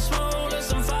all the smoke and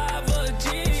some 5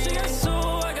 G. She got so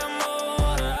I got more,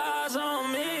 all the eyes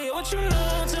on me. What you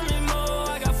know, tell me more.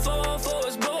 I got 4 for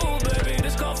his bold, baby.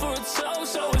 This call for a toe,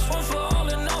 so it's one for all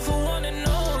and all for one and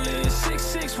only.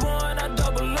 661, I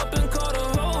double up and call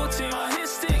the whole team. I hit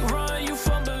stick run, you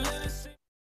fumbling.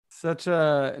 Such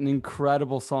an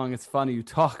incredible song. It's funny. You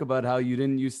talk about how you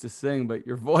didn't used to sing, but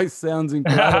your voice sounds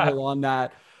incredible on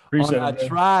that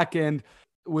track. And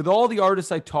with all the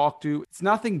artists I talk to, it's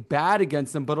nothing bad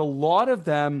against them, but a lot of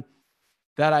them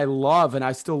that I love and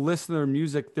I still listen to their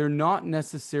music, they're not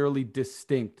necessarily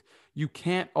distinct. You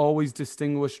can't always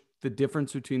distinguish the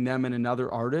difference between them and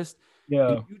another artist. Yeah.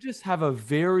 And you just have a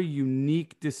very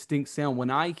unique, distinct sound.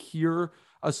 When I hear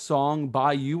a song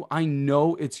by you, I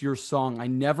know it's your song. I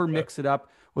never mix it up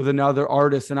with another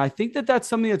artist. And I think that that's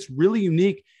something that's really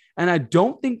unique. And I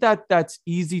don't think that that's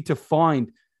easy to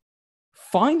find.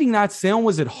 Finding that sound,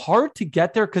 was it hard to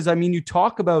get there? Because I mean, you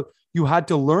talk about you had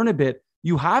to learn a bit.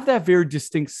 You have that very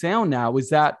distinct sound now. Is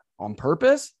that on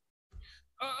purpose?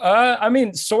 I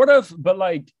mean, sort of, but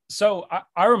like, so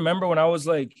I remember when I was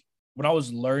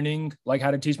learning like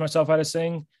how to teach myself how to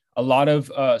sing, a lot of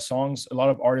songs, a lot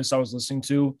of artists I was listening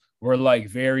to were like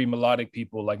very melodic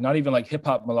people, like not even like hip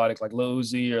hop melodic, like Lil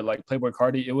Uzi or like Playboi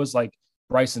Carti. It was like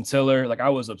Bryson Tiller. Like I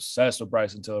was obsessed with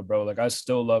Bryson Tiller, bro. Like I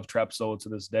still love Trap Soul to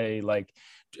this day. Like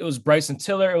it was Bryson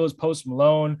Tiller, it was Post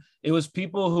Malone. It was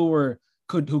people who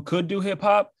could do hip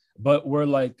hop, but were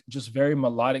like just very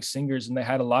melodic singers, and they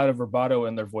had a lot of vibrato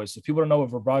in their voice. If people don't know what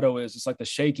vibrato is, it's like the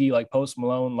shaky, like Post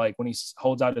Malone, like when he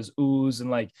holds out his ooze and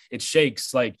like it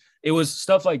shakes, like it was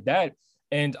stuff like that.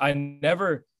 And I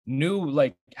never knew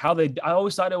like how I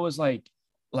always thought it was like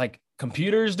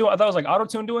computers doing. I thought it was like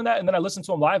auto-tune doing that. And then I listened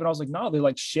to them live and I was like, no, they're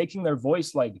like shaking their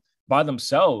voice like by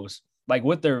themselves, like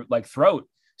with their like throat.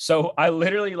 So I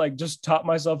literally like just taught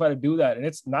myself how to do that. And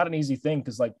it's not an easy thing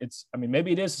because like I mean,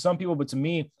 maybe it is to some people, but to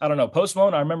me, I don't know. Post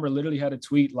Malone, I remember literally had a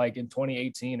tweet like in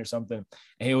 2018 or something.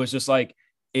 And he was just like,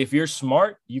 if you're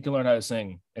smart, you can learn how to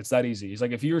sing. It's that easy. He's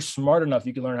like, if you're smart enough,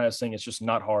 you can learn how to sing. It's just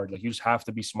not hard. Like you just have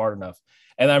to be smart enough.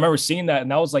 And I remember seeing that.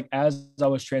 And that was like, as I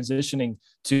was transitioning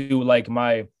to like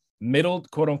my middle,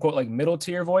 quote unquote, like middle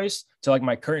tier voice to like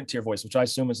my current tier voice, which I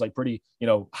assume is like pretty,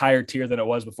 higher tier than it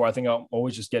was before. I think I'm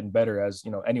always just getting better, as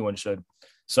anyone should.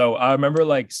 So I remember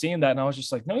like seeing that and I was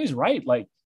just like, no, he's right. Like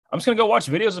I'm just gonna go watch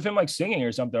videos of him like singing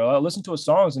or something. I'll listen to his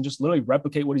songs and just literally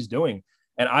replicate what he's doing.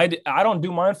 And I don't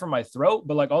do mine from my throat,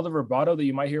 but like all the vibrato that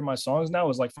you might hear in my songs now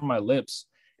is like from my lips.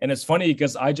 And it's funny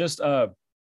because I just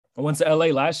I went to LA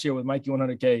last year with Mikey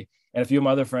 100K and a few of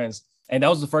my other friends. And that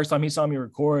was the first time he saw me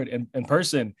record in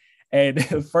person. And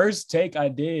the first take I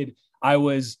did, I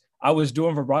was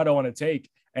doing vibrato on a take.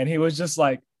 And he was just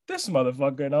like, this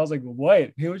motherfucker. And I was like,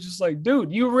 what? He was just like,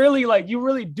 dude, you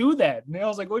really do that. And I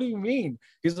was like, what do you mean?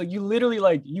 He's like, you literally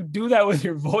like, you do that with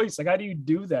your voice. Like, how do you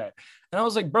do that? And I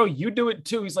was like, bro, you do it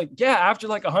too. He's like, yeah, after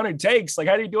like 100 takes, like,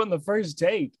 how do you do it in the first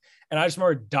take? And I just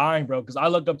remember dying, bro, because I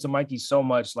looked up to Mikey so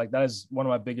much. Like, that is one of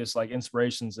my biggest like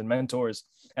inspirations and mentors.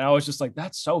 And I was just like,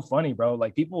 that's so funny, bro.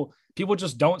 Like people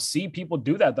just don't see people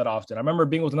do that often. I remember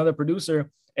being with another producer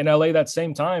in LA that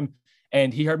same time,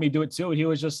 and he heard me do it too. And he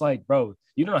was just like, bro,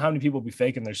 you don't know how many people be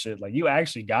faking their shit. Like, you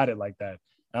actually got it like that.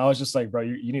 And I was just like, bro,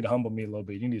 you need to humble me a little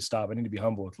bit. You need to stop. I need to be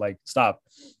humbled. Like, stop.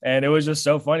 And it was just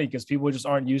so funny because people just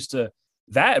aren't used to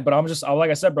that. But I'm just,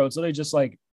 like I said, bro, it's literally just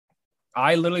like,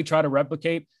 I literally try to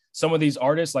replicate some of these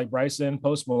artists like Bryson,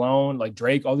 Post Malone, like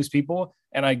Drake, all these people.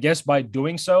 And I guess by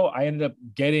doing so, I ended up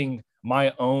getting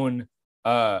my own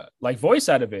like voice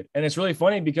out of it. And it's really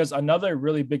funny because another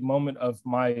really big moment of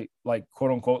my like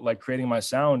quote unquote like creating my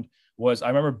sound was I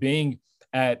remember being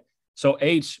at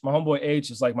H, my homeboy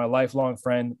H is like my lifelong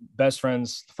friend, best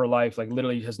friends for life, like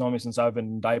literally has known me since I've been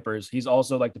in diapers. He's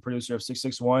also like the producer of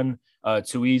 661,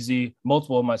 Too Easy,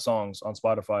 multiple of my songs on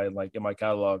Spotify and like in my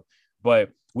catalog.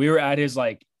 But we were at his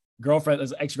like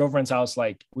his ex-girlfriend's house,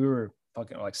 like we were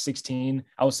fucking like 16.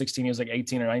 I was 16, he was like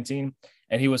 18 or 19,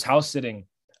 and he was house sitting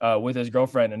with his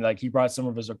girlfriend, and like he brought some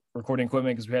of his recording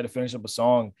equipment because we had to finish up a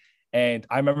song. And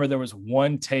I remember there was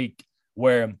one take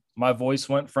where my voice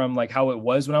went from like how it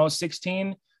was when I was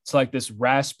 16 to like this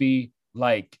raspy,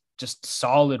 like just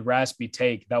solid raspy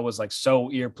take that was like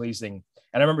so ear pleasing.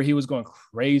 And I remember he was going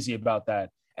crazy about that.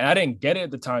 And I didn't get it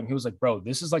at the time. He was like, bro,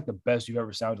 this is like the best you've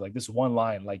ever sounded. Like this one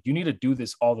line, like you need to do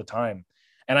this all the time.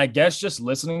 And I guess just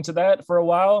listening to that for a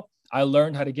while, I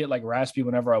learned how to get like raspy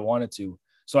whenever I wanted to.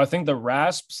 So I think the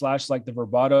rasp / like the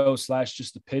vibrato /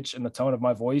 just the pitch and the tone of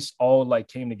my voice all like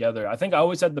came together. I think I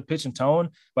always had the pitch and tone,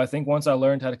 but I think once I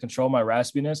learned how to control my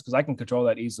raspiness, because I can control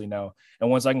that easily now. And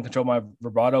once I can control my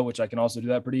vibrato, which I can also do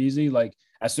that pretty easy, like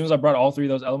as soon as I brought all three of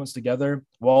those elements together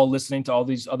while listening to all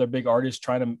these other big artists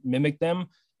trying to mimic them,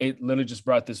 it literally just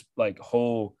brought this like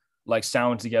whole like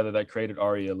sound together that created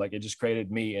Aria. Like it just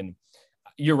created me. And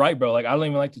you're right, bro. Like I don't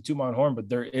even like to toot my own horn, but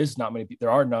there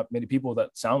are not many people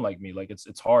that sound like me. Like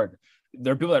it's hard.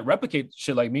 There are people that replicate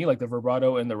shit like me, like the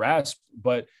vibrato and the rasp,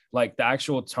 but like the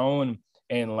actual tone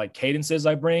and like cadences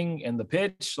I bring and the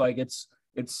pitch, like it's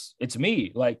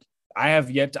me. Like I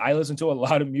listen to a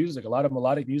lot of music, a lot of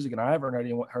melodic music, and I haven't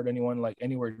heard anyone like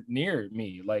anywhere near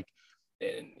me. Like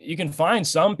you can find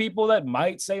some people that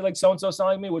might say like so-and-so sound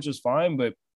like me, which is fine,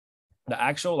 but the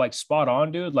actual like spot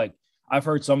on dude, like I've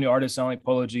heard so many artists sound like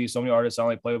Polo G, so many artists sound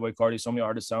like Playboi Carti, so many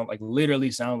artists sound like literally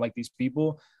sound like these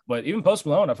people. But even Post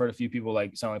Malone, I've heard a few people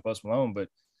like sound like Post Malone, but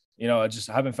you know, I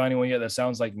haven't found anyone yet that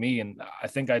sounds like me. And I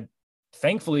think I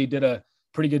thankfully did a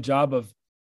pretty good job of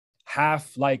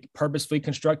half like purposefully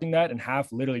constructing that and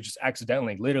half literally just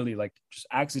accidentally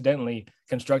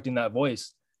constructing that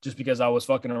voice just because I was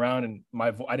fucking around and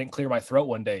I didn't clear my throat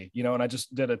one day, you know, and I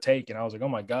just did a take and I was like, oh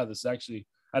my God,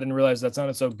 I didn't realize that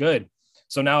sounded so good.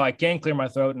 So now I can clear my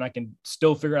throat and I can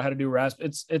still figure out how to do rasp.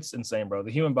 It's insane, bro.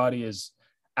 The human body is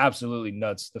absolutely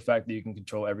nuts. The fact that you can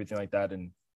control everything like that.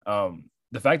 And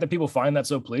the fact that people find that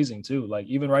so pleasing too. Like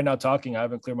even right now talking, I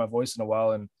haven't cleared my voice in a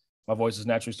while and my voice is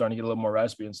naturally starting to get a little more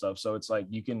raspy and stuff. So it's like,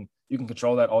 you can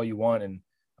control that all you want. And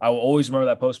I will always remember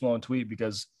that Post Malone tweet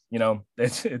because, you know,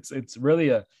 it's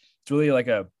really like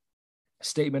a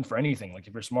statement for anything. Like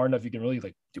if you're smart enough, you can really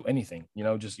like do anything, you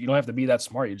know, just you don't have to be that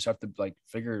smart. You just have to like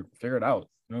figure it out.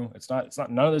 You know, it's not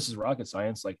none of this is rocket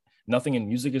science. Like nothing in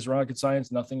music is rocket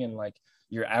science. Nothing in like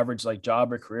your average like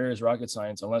job or career is rocket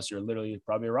science unless you're literally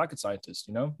probably a rocket scientist,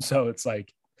 you know? So it's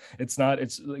like it's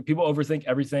like people overthink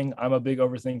everything. I'm a big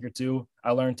overthinker too.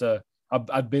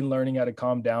 I've been learning how to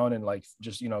calm down and like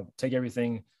just, you know, take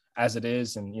everything as it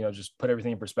is and, you know, just put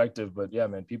everything in perspective. But yeah,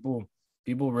 man, people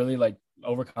really like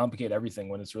overcomplicate everything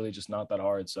when it's really just not that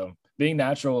hard. So being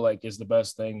natural like is the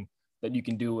best thing that you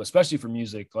can do, especially for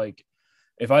music. Like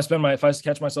if I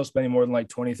catch myself spending more than like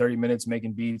 20-30 minutes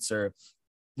making beats, or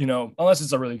you know, unless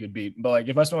it's a really good beat, but like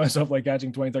if I spend myself like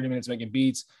catching 20-30 minutes making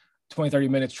beats, 20-30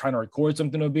 minutes trying to record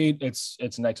something to a beat, it's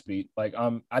next beat. Like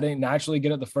I didn't naturally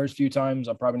get it the first few times.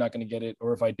 I'm probably not going to get it,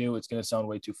 or if I do, it's going to sound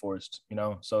way too forced, you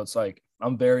know? So it's like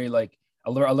I'm very like I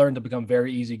learned to become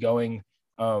very easygoing.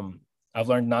 I've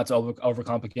learned not to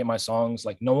overcomplicate my songs.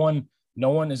 Like no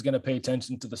one is going to pay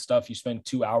attention to the stuff you spend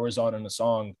 2 hours on in a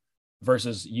song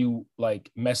versus you like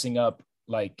messing up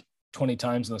like 20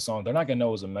 times in the song. They're not going to know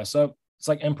it was a mess up. it's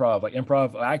like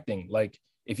improv acting. Like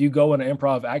if you go in an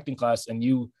improv acting class and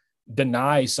you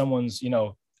deny someone's,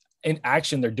 in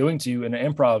action they're doing to you in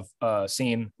an improv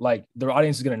scene, like the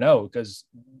audience is going to know because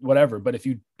whatever. But if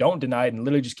you don't deny it and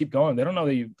literally just keep going, they don't know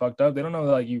that you fucked up. They don't know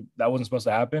that that wasn't supposed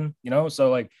to happen,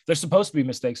 So like there's supposed to be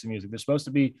mistakes in music. There's supposed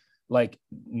to be like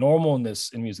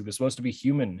normalness in music. There's supposed to be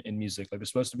human in music. Like there's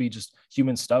supposed to be just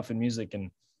human stuff in music.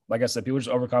 And like I said, people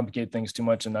just overcomplicate things too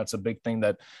much. And that's a big thing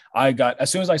that I got as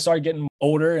soon as I started getting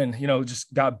older and,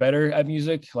 just got better at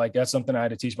music. Like that's something I had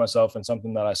to teach myself and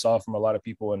something that I saw from a lot of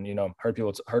people and,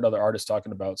 heard other artists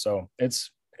talking about. So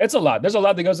it's a lot. There's a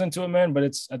lot that goes into it, man. But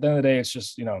it's at the end of the day, it's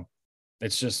just,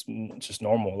 it's just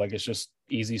normal. Like it's just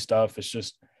easy stuff. It's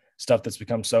just stuff that's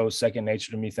become so second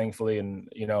nature to me, thankfully. And,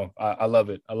 I love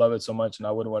it. I love it so much and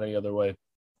I wouldn't want any other way.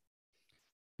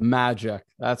 Magic.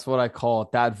 That's what I call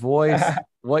it. That voice,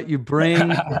 what you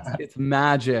bring, it's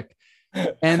magic.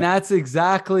 And that's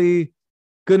exactly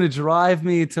going to drive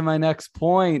me to my next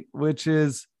point, which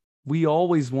is we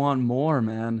always want more,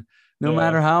 man. No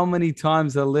matter how many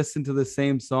times I listen to the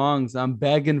same songs, I'm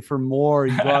begging for more.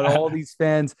 You got all these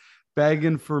fans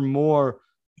begging for more.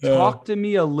 Talk to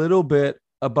me a little bit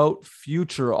about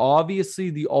future.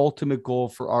 Obviously, the ultimate goal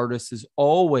for artists is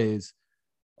always,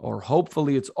 or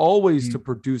hopefully it's always to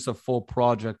produce a full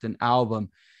project, an album.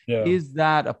 Yeah. Is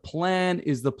that a plan?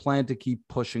 Is the plan to keep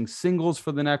pushing singles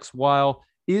for the next while?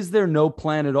 Is there no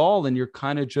plan at all and you're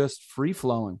kind of just free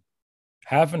flowing?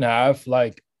 Half and half.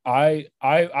 Like I've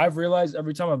realized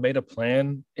every time I've made a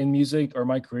plan in music or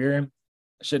my career,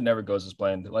 shit never goes as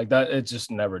planned. Like that, it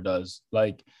just never does.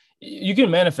 Like you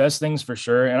can manifest things for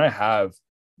sure, and I have,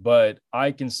 but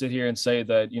I can sit here and say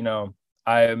that,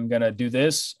 I'm going to do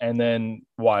this and then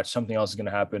watch something else is going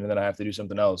to happen. And then I have to do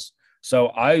something else.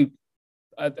 So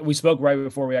we spoke right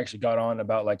before we actually got on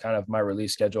about like kind of my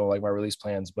release schedule, like my release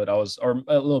plans, but or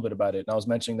a little bit about it. And I was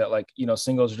mentioning that like,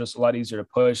 singles are just a lot easier to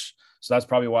push. So that's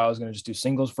probably why I was going to just do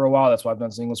singles for a while. That's why I've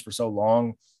done singles for so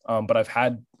long. But I've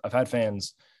had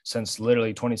fans since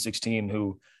literally 2016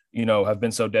 who, have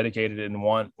been so dedicated and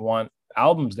want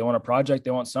albums. They want a project.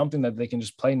 They want something that they can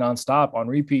just play nonstop on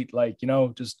repeat, like,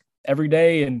 just every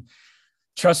day. And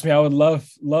trust me, I would love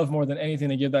more than anything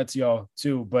to give that to y'all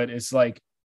too. But it's like,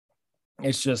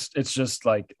 it's just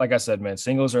like I said, man,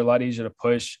 singles are a lot easier to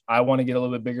push. I want to get a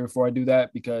little bit bigger before I do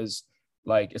that because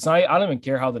like, I don't even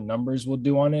care how the numbers will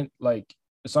do on it. Like,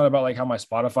 it's not about like how my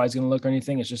Spotify is going to look or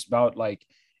anything. It's just about like,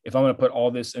 if I'm going to put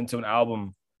all this into an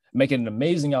album, make it an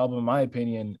amazing album, in my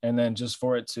opinion. And then just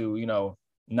for it to,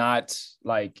 not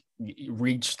like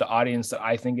reach the audience that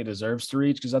I think it deserves to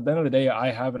reach. Because at the end of the day,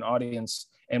 I have an audience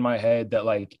in my head that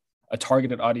like a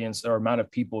targeted audience or amount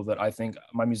of people that I think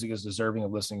my music is deserving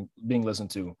of being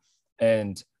listened to.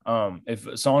 And if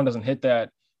a song doesn't hit that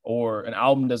or an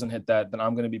album doesn't hit that, then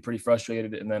I'm going to be pretty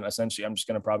frustrated. And then essentially I'm just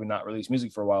going to probably not release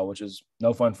music for a while, which is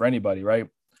no fun for anybody. Right.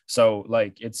 So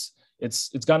like it's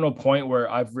gotten to a point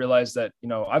where I've realized that,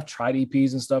 I've tried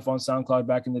EPs and stuff on SoundCloud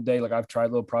back in the day. Like I've tried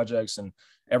little projects and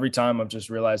every time I've just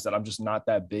realized that I'm just not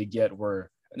that big yet, where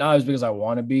not as big as I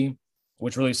want to be,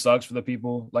 which really sucks for the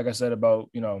people, like I said, about,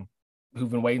 who've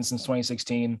been waiting since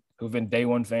 2016, who've been day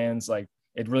one fans. Like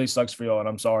it really sucks for y'all. And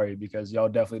I'm sorry because y'all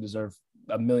definitely deserve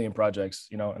a million projects,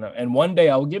 and one day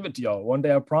I will give it to y'all. One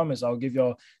day I promise I'll give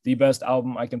y'all the best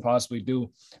album I can possibly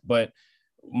do. But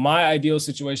my ideal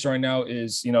situation right now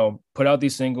is, put out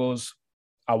these singles.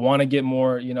 I want to get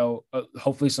more,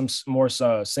 hopefully some more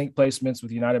sync placements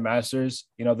with United Masters.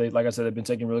 They, like I said, they've been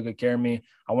taking really good care of me.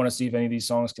 I want to see if any of these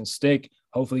songs can stick,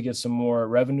 hopefully get some more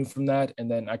revenue from that.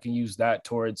 And then I can use that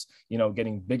towards,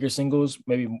 getting bigger singles,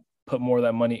 maybe put more of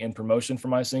that money in promotion for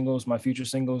my singles, my future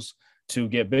singles to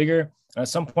get bigger. And at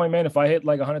some point, man, if I hit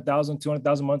like 100,000,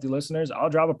 200,000 monthly listeners, I'll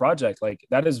drop a project. Like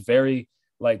that is very,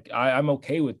 like I'm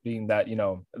okay with being that,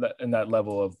 in that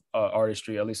level of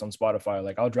artistry, at least on Spotify.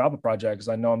 Like I'll drop a project because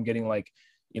I know I'm getting like,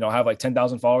 I have like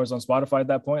 10,000 followers on Spotify at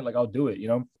that point. Like I'll do it.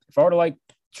 If I were to like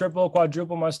triple,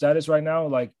 quadruple my status right now,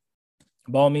 like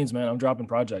by all means, man, I'm dropping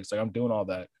projects. Like I'm doing all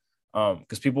that.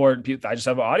 Because I just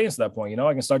have an audience at that point.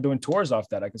 I can start doing tours off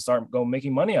that. I can start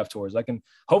making money off tours. I can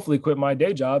hopefully quit my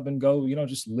day job and go,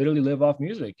 just literally live off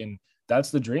music. And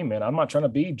that's the dream, man. I'm not trying to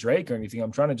be Drake or anything.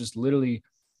 I'm trying to just literally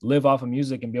live off of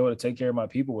music and be able to take care of my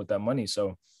people with that money.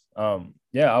 So I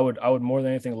would more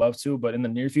than anything love to, but in the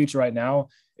near future right now,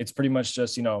 it's pretty much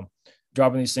just,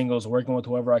 dropping these singles, working with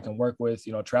whoever I can work with,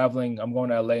 traveling. I'm going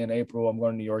to LA in April. I'm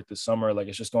going to New York this summer. Like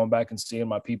it's just going back and seeing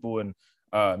my people and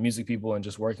music people and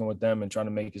just working with them and trying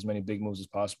to make as many big moves as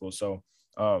possible. So,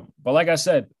 but like I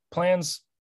said, plans,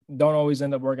 don't always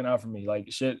end up working out for me. Like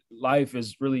life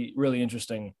is really, really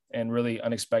interesting and really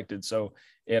unexpected. So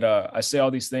I say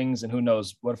all these things, and who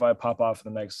knows, what if I pop off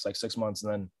in the next like 6 months,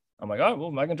 and then I'm like, oh,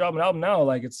 well, I can drop an album now.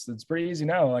 Like it's pretty easy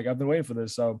now. Like I've been waiting for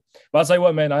this. So, but I'll tell you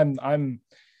what, man,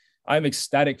 I'm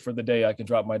ecstatic for the day I can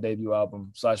drop my debut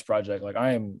album / project. Like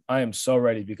I am so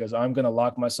ready, because I'm going to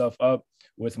lock myself up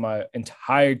with my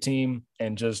entire team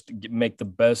and just make the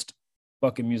best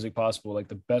fucking music possible. Like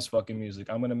the best fucking music.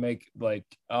 I'm going to make like,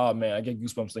 oh man, I get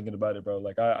goosebumps thinking about it, bro.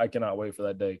 Like I cannot wait for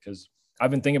that day, because I've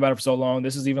been thinking about it for so long.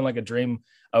 This is even like a dream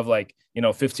of like,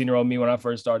 15-year-old me when I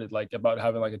first started, like about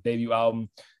having like a debut album,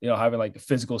 having like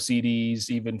physical CDs,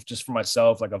 even just for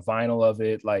myself, like a vinyl of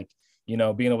it, like,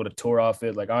 being able to tour off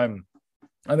it. Like I'm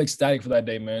ecstatic for that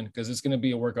day, man, because it's going to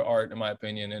be a work of art in my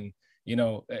opinion. And,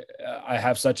 I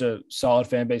have such a solid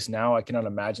fan base now. I cannot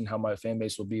imagine how my fan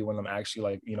base will be when I'm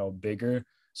actually like, bigger.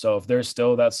 So if they're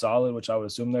still that solid, which I would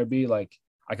assume there'd be, like,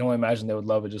 I can only imagine they would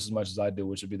love it just as much as I do,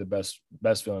 which would be the best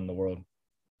feeling in the world.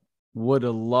 Would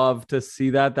love to see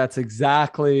that. That's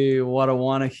exactly what I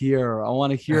want to hear. I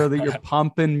want to hear that you're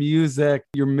pumping music,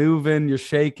 you're moving, you're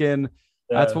shaking.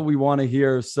 Yeah. That's what we want to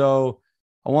hear. So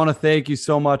I want to thank you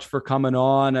so much for coming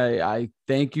on. I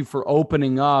thank you for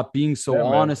opening up, being so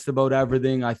honest about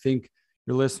everything. I think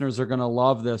your listeners are going to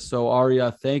love this. So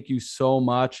Arya, thank you so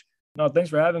much. No, thanks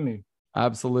for having me.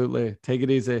 Absolutely. Take it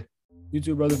easy. You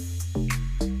too, brother.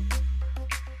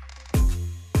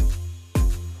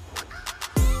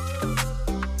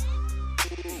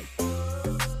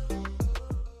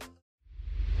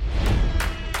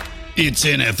 It's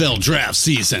NFL draft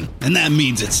season, and that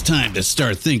means it's time to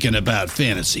start thinking about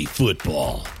fantasy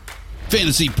football.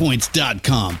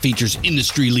 FantasyPoints.com features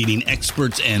industry-leading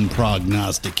experts and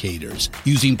prognosticators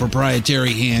using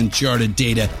proprietary hand-charted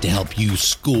data to help you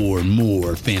score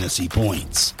more fantasy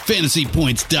points.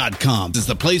 FantasyPoints.com is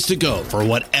the place to go for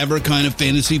whatever kind of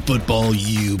fantasy football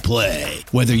you play.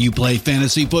 Whether you play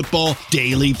fantasy football,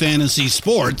 daily fantasy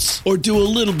sports, or do a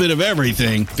little bit of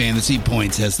everything, Fantasy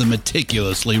Points has the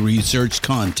meticulously researched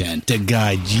content to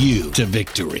guide you to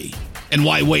victory. And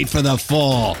why wait for the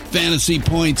fall? Fantasy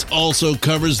Points also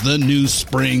covers the new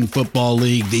spring football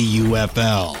league, the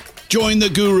UFL. Join the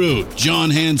guru, John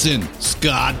Hansen,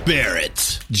 Scott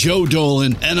Barrett, Joe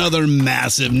Dolan, and other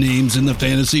massive names in the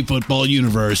fantasy football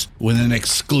universe with an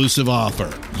exclusive offer.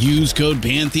 Use code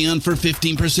Pantheon for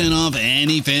 15% off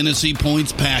any Fantasy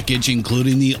Points package,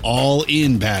 including the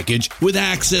all-in package, with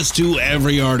access to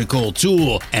every article,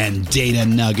 tool, and data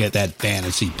nugget that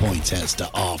Fantasy Points has to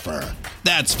offer.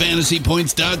 That's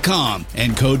FantasyPoints.com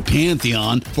and code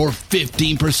Pantheon for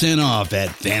 15% off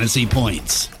at Fantasy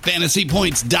Points.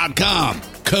 FantasyPoints.com,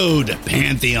 code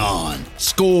Pantheon.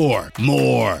 Score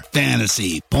more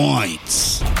fantasy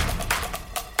points.